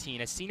 2019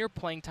 has seen her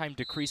playing time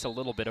decrease a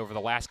little bit over the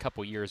last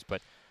couple years,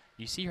 but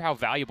you see how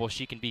valuable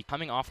she can be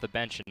coming off the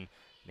bench and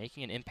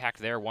making an impact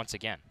there once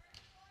again.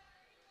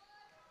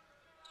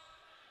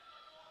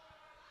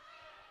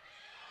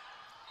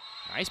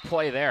 Nice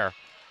play there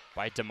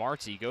by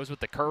DeMarcy. Goes with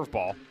the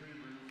curveball.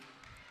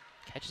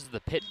 Catches the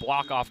Pitt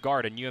block off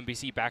guard, and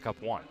UMBC back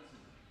up 1.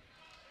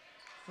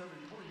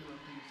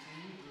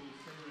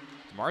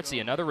 DeMarcy,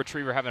 another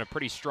retriever, having a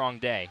pretty strong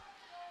day.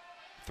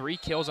 3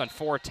 kills on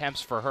 4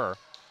 attempts for her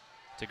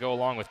to go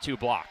along with 2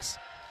 blocks.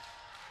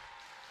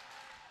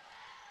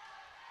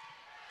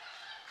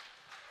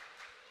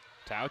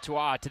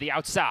 Tautua to the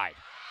outside.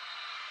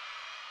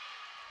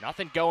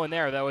 Nothing going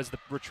there, though, as the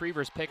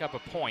Retrievers pick up a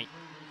point.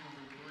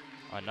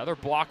 Another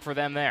block for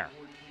them there.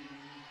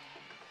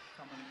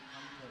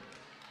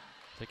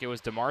 I think it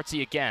was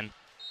DeMarcy again,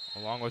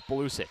 along with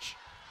Belusic.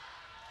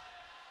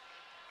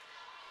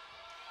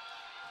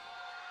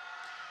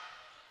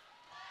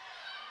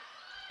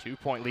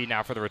 Two-point lead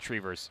now for the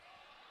Retrievers.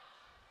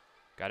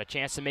 Got a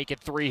chance to make it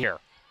 3 here.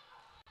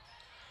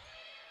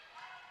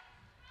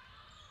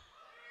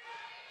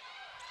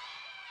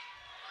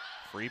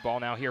 Free ball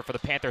now here for the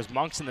Panthers.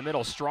 Monks in the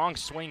middle, strong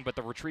swing, but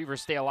the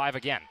Retrievers stay alive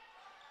again.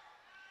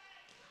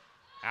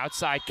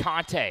 Outside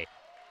Conte.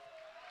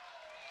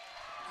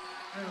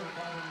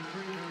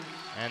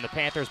 And the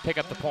Panthers pick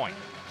up the point.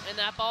 And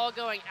that ball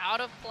going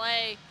out of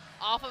play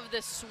off of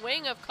the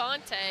swing of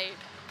Conte,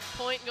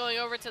 point going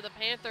over to the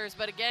Panthers.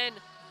 But again,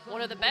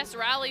 one of the best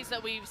rallies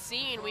that we've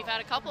seen. We've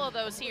had a couple of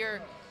those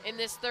here in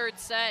this third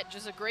set.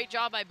 Just a great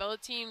job by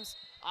both teams,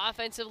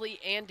 offensively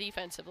and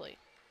defensively.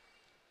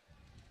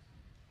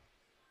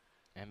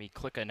 Emmy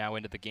Klicka now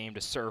into the game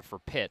to serve for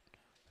Pitt,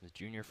 the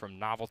junior from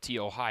Novelty,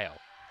 Ohio.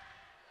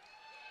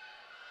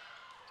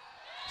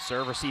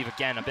 Serve receive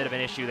again, a bit of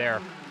an issue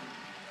there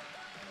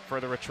for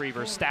the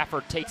Retrievers.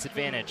 Stafford takes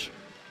advantage,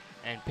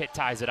 and Pitt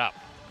ties it up.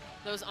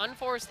 Those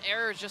unforced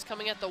errors just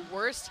coming at the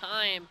worst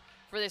time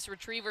for this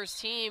Retrievers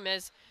team,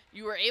 as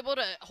you were able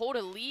to hold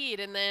a lead,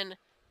 and then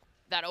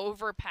that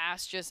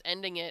overpass just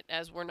ending it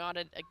as we're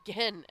knotted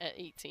again at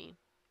 18.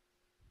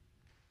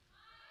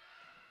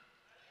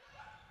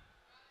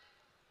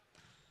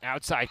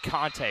 Outside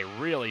Conte,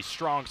 really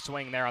strong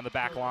swing there on the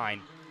back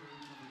line.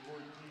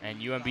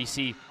 And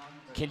UMBC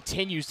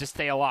continues to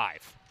stay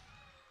alive.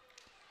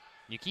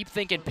 You keep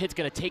thinking Pitt's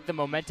going to take the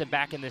momentum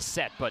back in this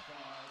set, but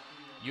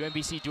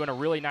UMBC doing a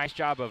really nice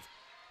job of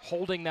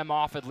holding them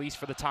off, at least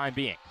for the time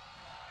being.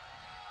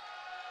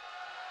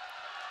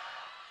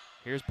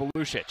 Here's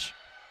Belusic.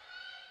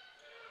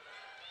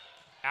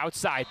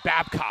 Outside,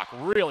 Babcock,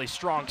 really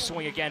strong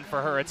swing again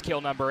for her. It's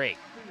kill number 8.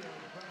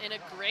 And a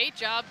great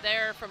job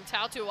there from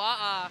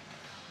Tautua'a,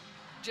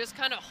 just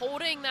kind of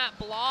holding that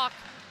block,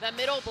 that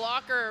middle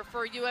blocker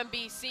for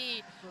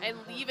UMBC, and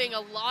leaving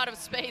a lot of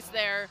space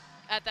there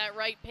at that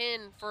right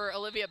pin for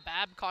Olivia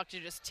Babcock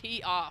to just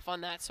tee off on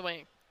that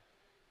swing.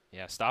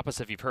 Yeah, stop us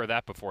if you've heard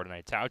that before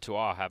tonight.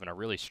 Tautua'a having a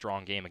really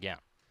strong game again.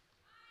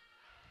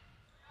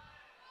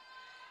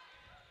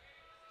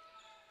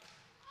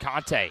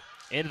 Conte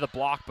into the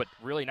block, but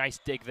really nice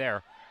dig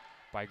there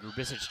by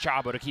Grubisic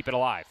Chabo to keep it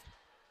alive.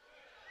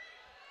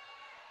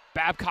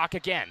 Babcock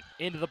again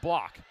into the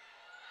block.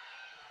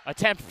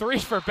 Attempt 3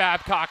 for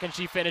Babcock, and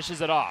she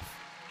finishes it off.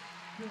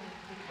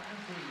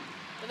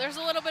 And there's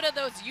a little bit of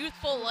those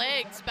youthful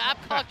legs.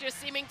 Babcock just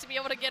seeming to be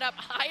able to get up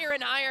higher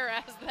and higher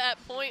as that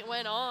point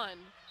went on.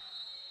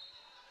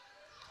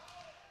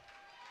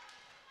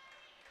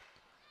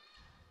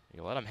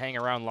 You let them hang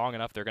around long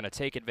enough, they're going to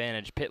take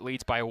advantage. Pitt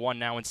leads by 1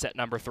 now in set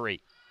number 3.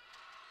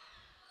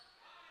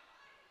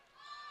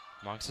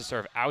 Monks to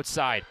serve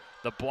outside.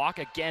 The block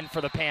again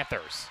for the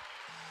Panthers.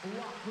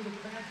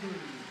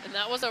 And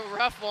that was a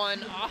rough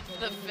one off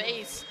the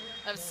face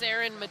of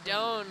Saren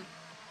Madone,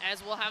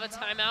 as we'll have a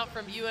timeout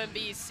from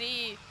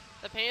UMBC.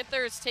 The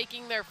Panthers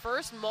taking their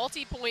first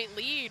multi-point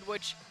lead,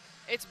 which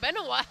it's been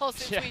a while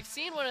since we've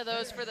seen one of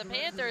those for the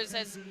Panthers,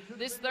 as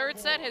this third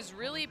set has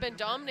really been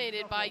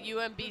dominated by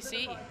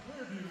UMBC.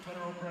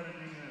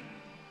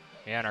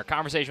 Yeah, in our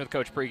conversation with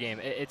Coach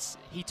pregame,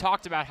 he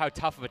talked about how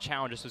tough of a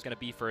challenge this was going to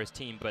be for his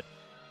team, but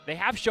they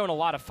have shown a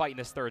lot of fight in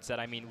this third set.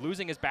 I mean,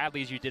 losing as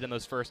badly as you did in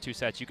those first 2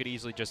 sets, you could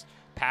easily just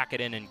pack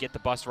it in and get the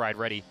bus ride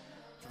ready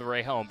for the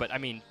way home. But, I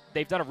mean,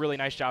 they've done a really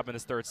nice job in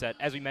this third set.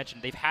 As we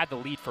mentioned, they've had the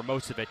lead for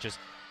most of it, just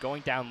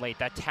going down late.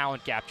 That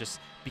talent gap just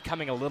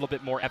becoming a little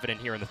bit more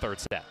evident here in the third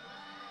set.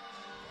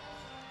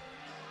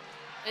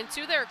 And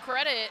to their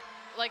credit,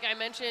 like I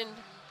mentioned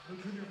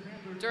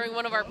during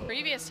one of our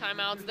previous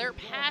timeouts, their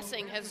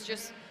passing has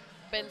just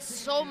been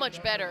so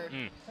much better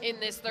in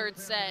this third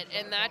set,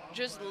 and that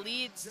just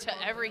leads to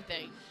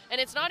everything. And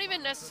it's not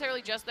even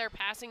necessarily just their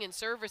passing and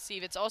serve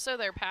receive, it's also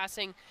their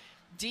passing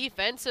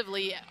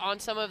defensively on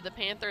some of the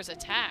Panthers'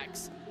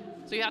 attacks.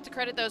 So you have to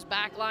credit those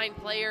backline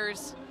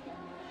players.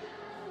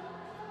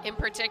 In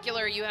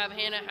particular, you have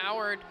Hannah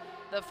Howard,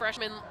 the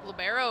freshman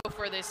libero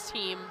for this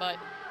team, but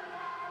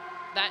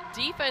that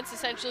defense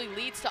essentially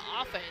leads to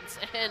offense.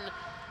 And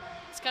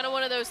it's kind of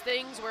one of those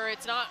things where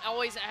it's not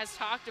always as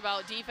talked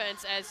about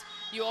defense, as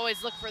you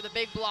always look for the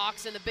big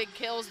blocks and the big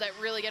kills that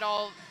really get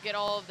all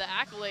of the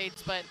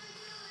accolades, but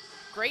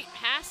great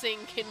passing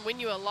can win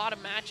you a lot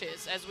of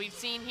matches, as we've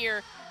seen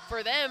here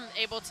for them,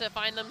 able to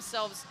find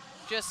themselves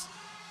just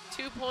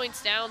 2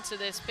 points down to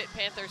this Pitt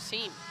Panthers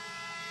team.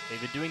 They've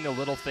been doing the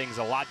little things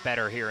a lot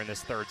better here in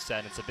this third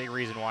set. It's a big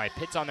reason why.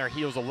 Pitt's on their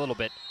heels a little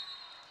bit.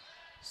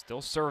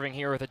 Still serving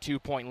here with a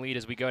 2-point lead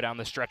as we go down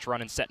the stretch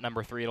run in set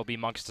number 3. It'll be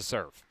Monks to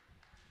serve.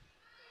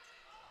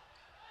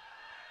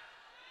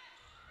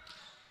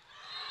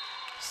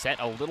 Set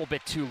a little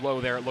bit too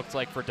low there, it looked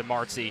like, for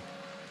DeMarcy,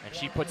 and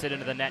she puts it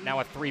into the net. Now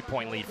a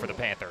 3-point lead for the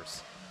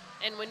Panthers.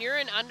 And when you're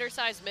an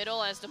undersized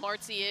middle, as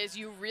DeMarcy is,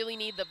 you really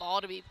need the ball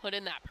to be put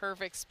in that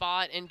perfect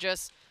spot, and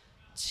just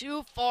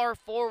too far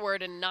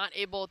forward and not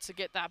able to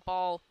get that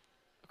ball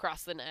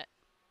across the net.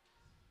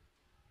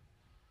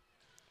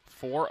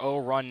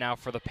 4-0 run now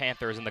for the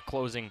Panthers in the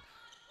closing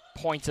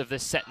points of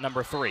this set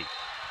number 3.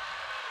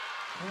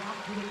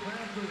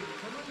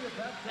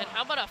 And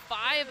how about a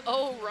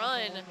 5-0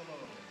 run?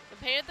 The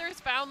Panthers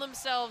found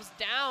themselves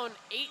down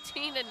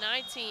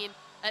 18-19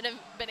 and have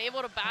been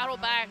able to battle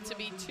back to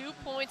be 2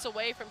 points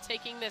away from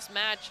taking this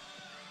match,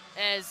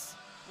 as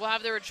we'll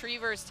have the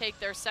Retrievers take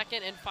their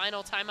second and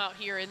final timeout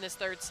here in this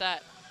third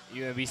set.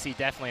 UMBC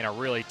definitely in a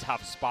really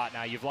tough spot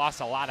now. You've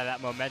lost a lot of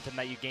that momentum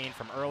that you gained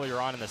from earlier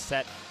on in the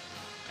set,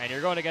 and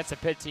you're going against a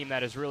Pitt team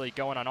that is really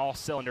going on all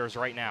cylinders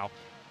right now.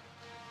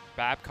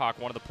 Babcock,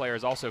 one of the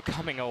players, also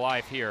coming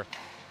alive here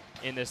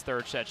in this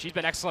third set. She's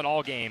been excellent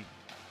all game,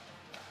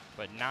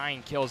 but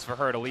 9 kills for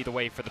her to lead the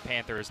way for the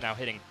Panthers, now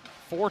hitting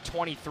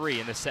 .423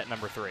 in this set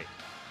number 3.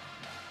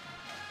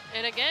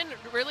 And again,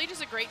 really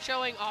just a great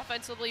showing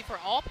offensively for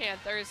all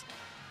Panthers.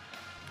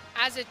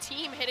 As a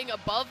team hitting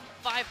above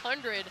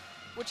 500,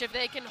 which if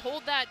they can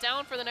hold that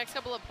down for the next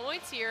couple of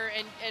points here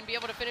and be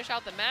able to finish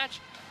out the match,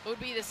 it would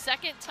be the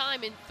second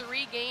time in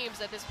 3 games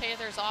that this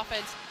Panthers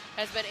offense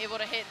has been able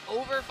to hit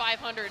over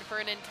 500 for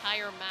an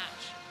entire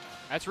match.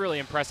 That's a really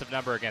impressive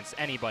number against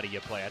anybody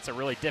you play. That's a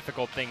really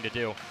difficult thing to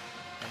do.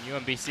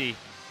 And UMBC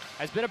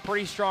has been a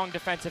pretty strong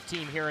defensive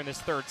team here in this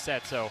third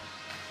set, so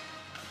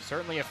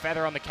certainly a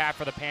feather on the cap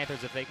for the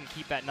Panthers if they can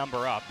keep that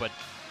number up. But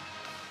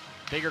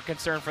bigger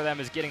concern for them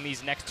is getting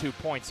these next 2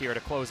 points here to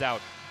close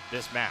out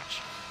this match.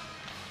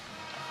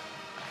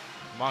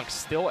 Monk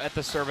still at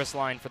the service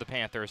line for the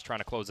Panthers, trying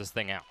to close this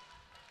thing out.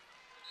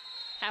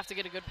 Have to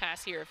get a good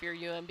pass here if you're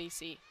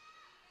UMBC.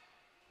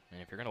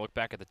 And if you're going to look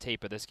back at the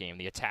tape of this game,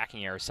 the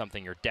attacking error is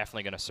something you're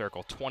definitely going to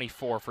circle.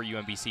 24 for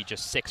UMBC,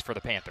 just 6 for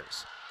the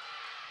Panthers.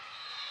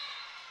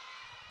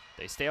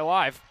 They stay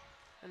alive.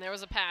 And there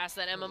was a pass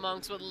that Emma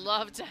Monks would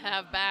love to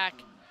have back.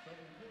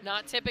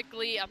 Not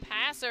typically a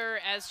passer,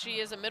 as she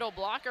is a middle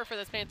blocker for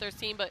this Panthers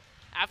team, but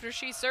after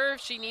she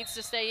serves, she needs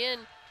to stay in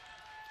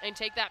and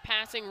take that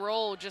passing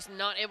role, just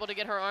not able to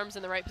get her arms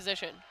in the right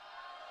position.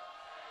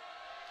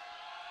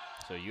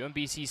 So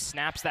UMBC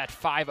snaps that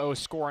 5-0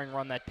 scoring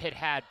run that Pitt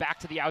had. Back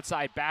to the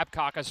outside,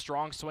 Babcock, a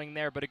strong swing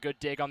there, but a good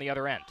dig on the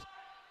other end.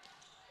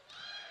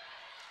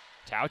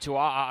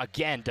 Tautua'a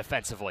again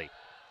defensively.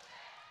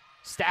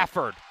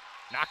 Stafford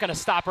not going to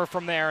stop her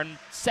from there, and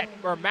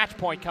match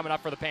point coming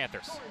up for the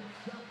Panthers.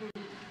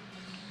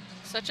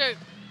 Such a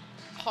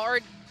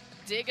hard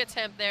dig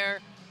attempt there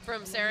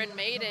from Saren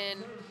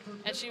Maiden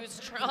as she was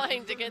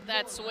trying to get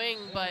that swing,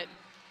 but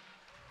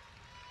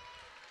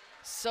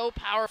so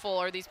powerful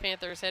are these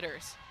Panthers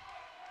hitters.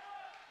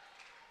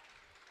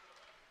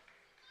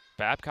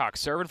 Babcock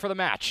serving for the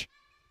match.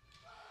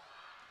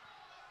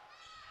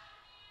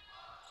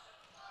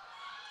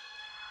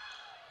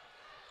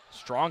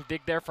 Strong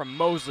dig there from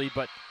Mosley,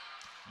 but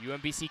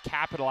UMBC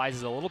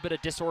capitalizes. A little bit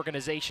of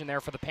disorganization there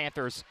for the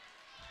Panthers.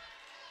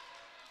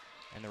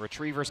 And the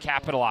Retrievers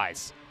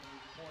capitalize.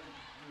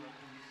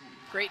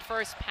 Great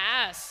first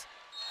pass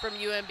from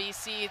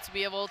UMBC to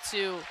be able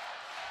to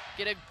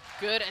get a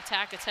good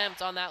attack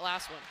attempt on that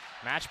last one.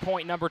 Match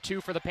point number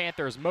 2 for the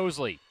Panthers.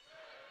 Mosley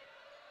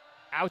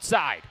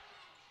outside.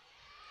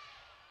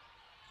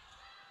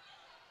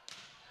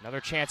 Another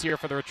chance here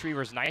for the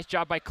Retrievers. Nice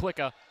job by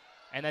Klicka.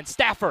 And then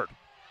Stafford.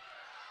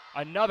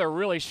 Another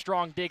really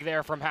strong dig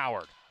there from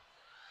Howard.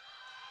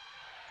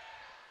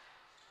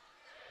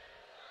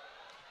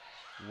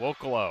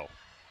 Wokolo.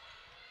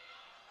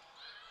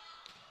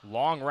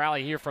 Long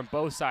rally here from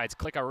both sides.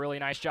 Klicka, really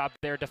nice job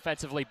there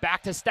defensively.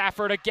 Back to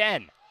Stafford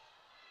again.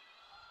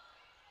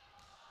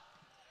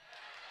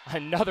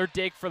 Another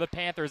dig for the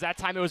Panthers. That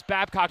time it was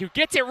Babcock who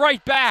gets it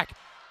right back.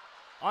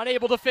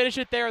 Unable to finish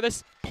it there.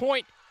 This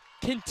point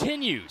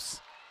continues.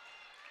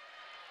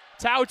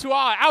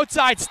 Tautua'a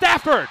outside.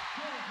 Stafford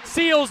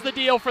seals the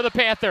deal for the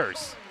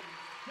Panthers.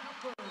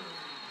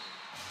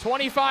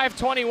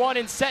 25-21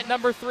 in set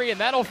number 3, and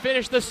that'll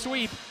finish the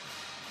sweep.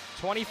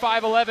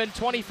 25-11,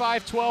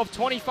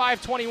 25-12,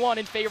 25-21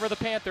 in favor of the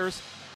Panthers.